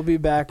 Yeah, we'll be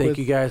back. Thank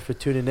you guys for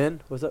tuning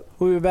in. What's up?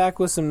 We'll be back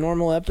with some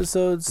normal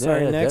episodes Yeah,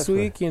 starting yeah, next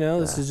definitely. week. You know,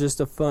 this Yeah. is just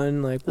a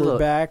fun, like, A we're little-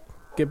 back.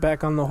 get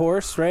back on the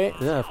horse, right?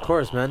 Yeah, of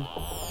course, man.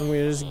 And we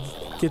just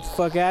get the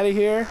fuck out of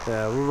here.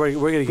 Yeah, we're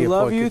gonna get.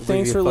 Love fucked- you. we're gonna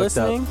Thanks get for fucked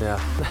up. listening.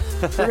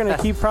 Yeah. We're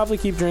gonna probably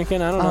keep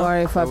drinking. I don't I'm know.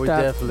 already Yeah, fucked we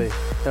up. definitely.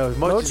 No, Mochi's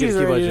gonna keep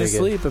on ready to drinking.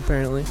 sleep.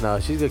 Apparently, No,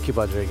 she's gonna keep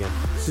on drinking.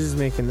 she's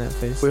making that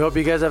face. We hope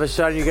you guys have a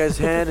shot in you guys'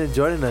 hand and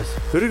joining us.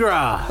 Coup de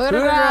grace.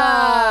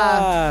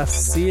 Photograph.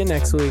 See you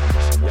next week.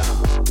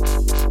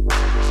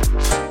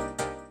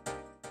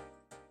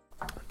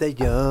 The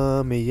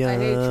yummy, I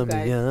hate you yummy,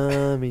 guys.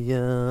 yummy,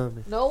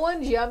 yummy. No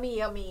one's yummy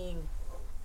yummying.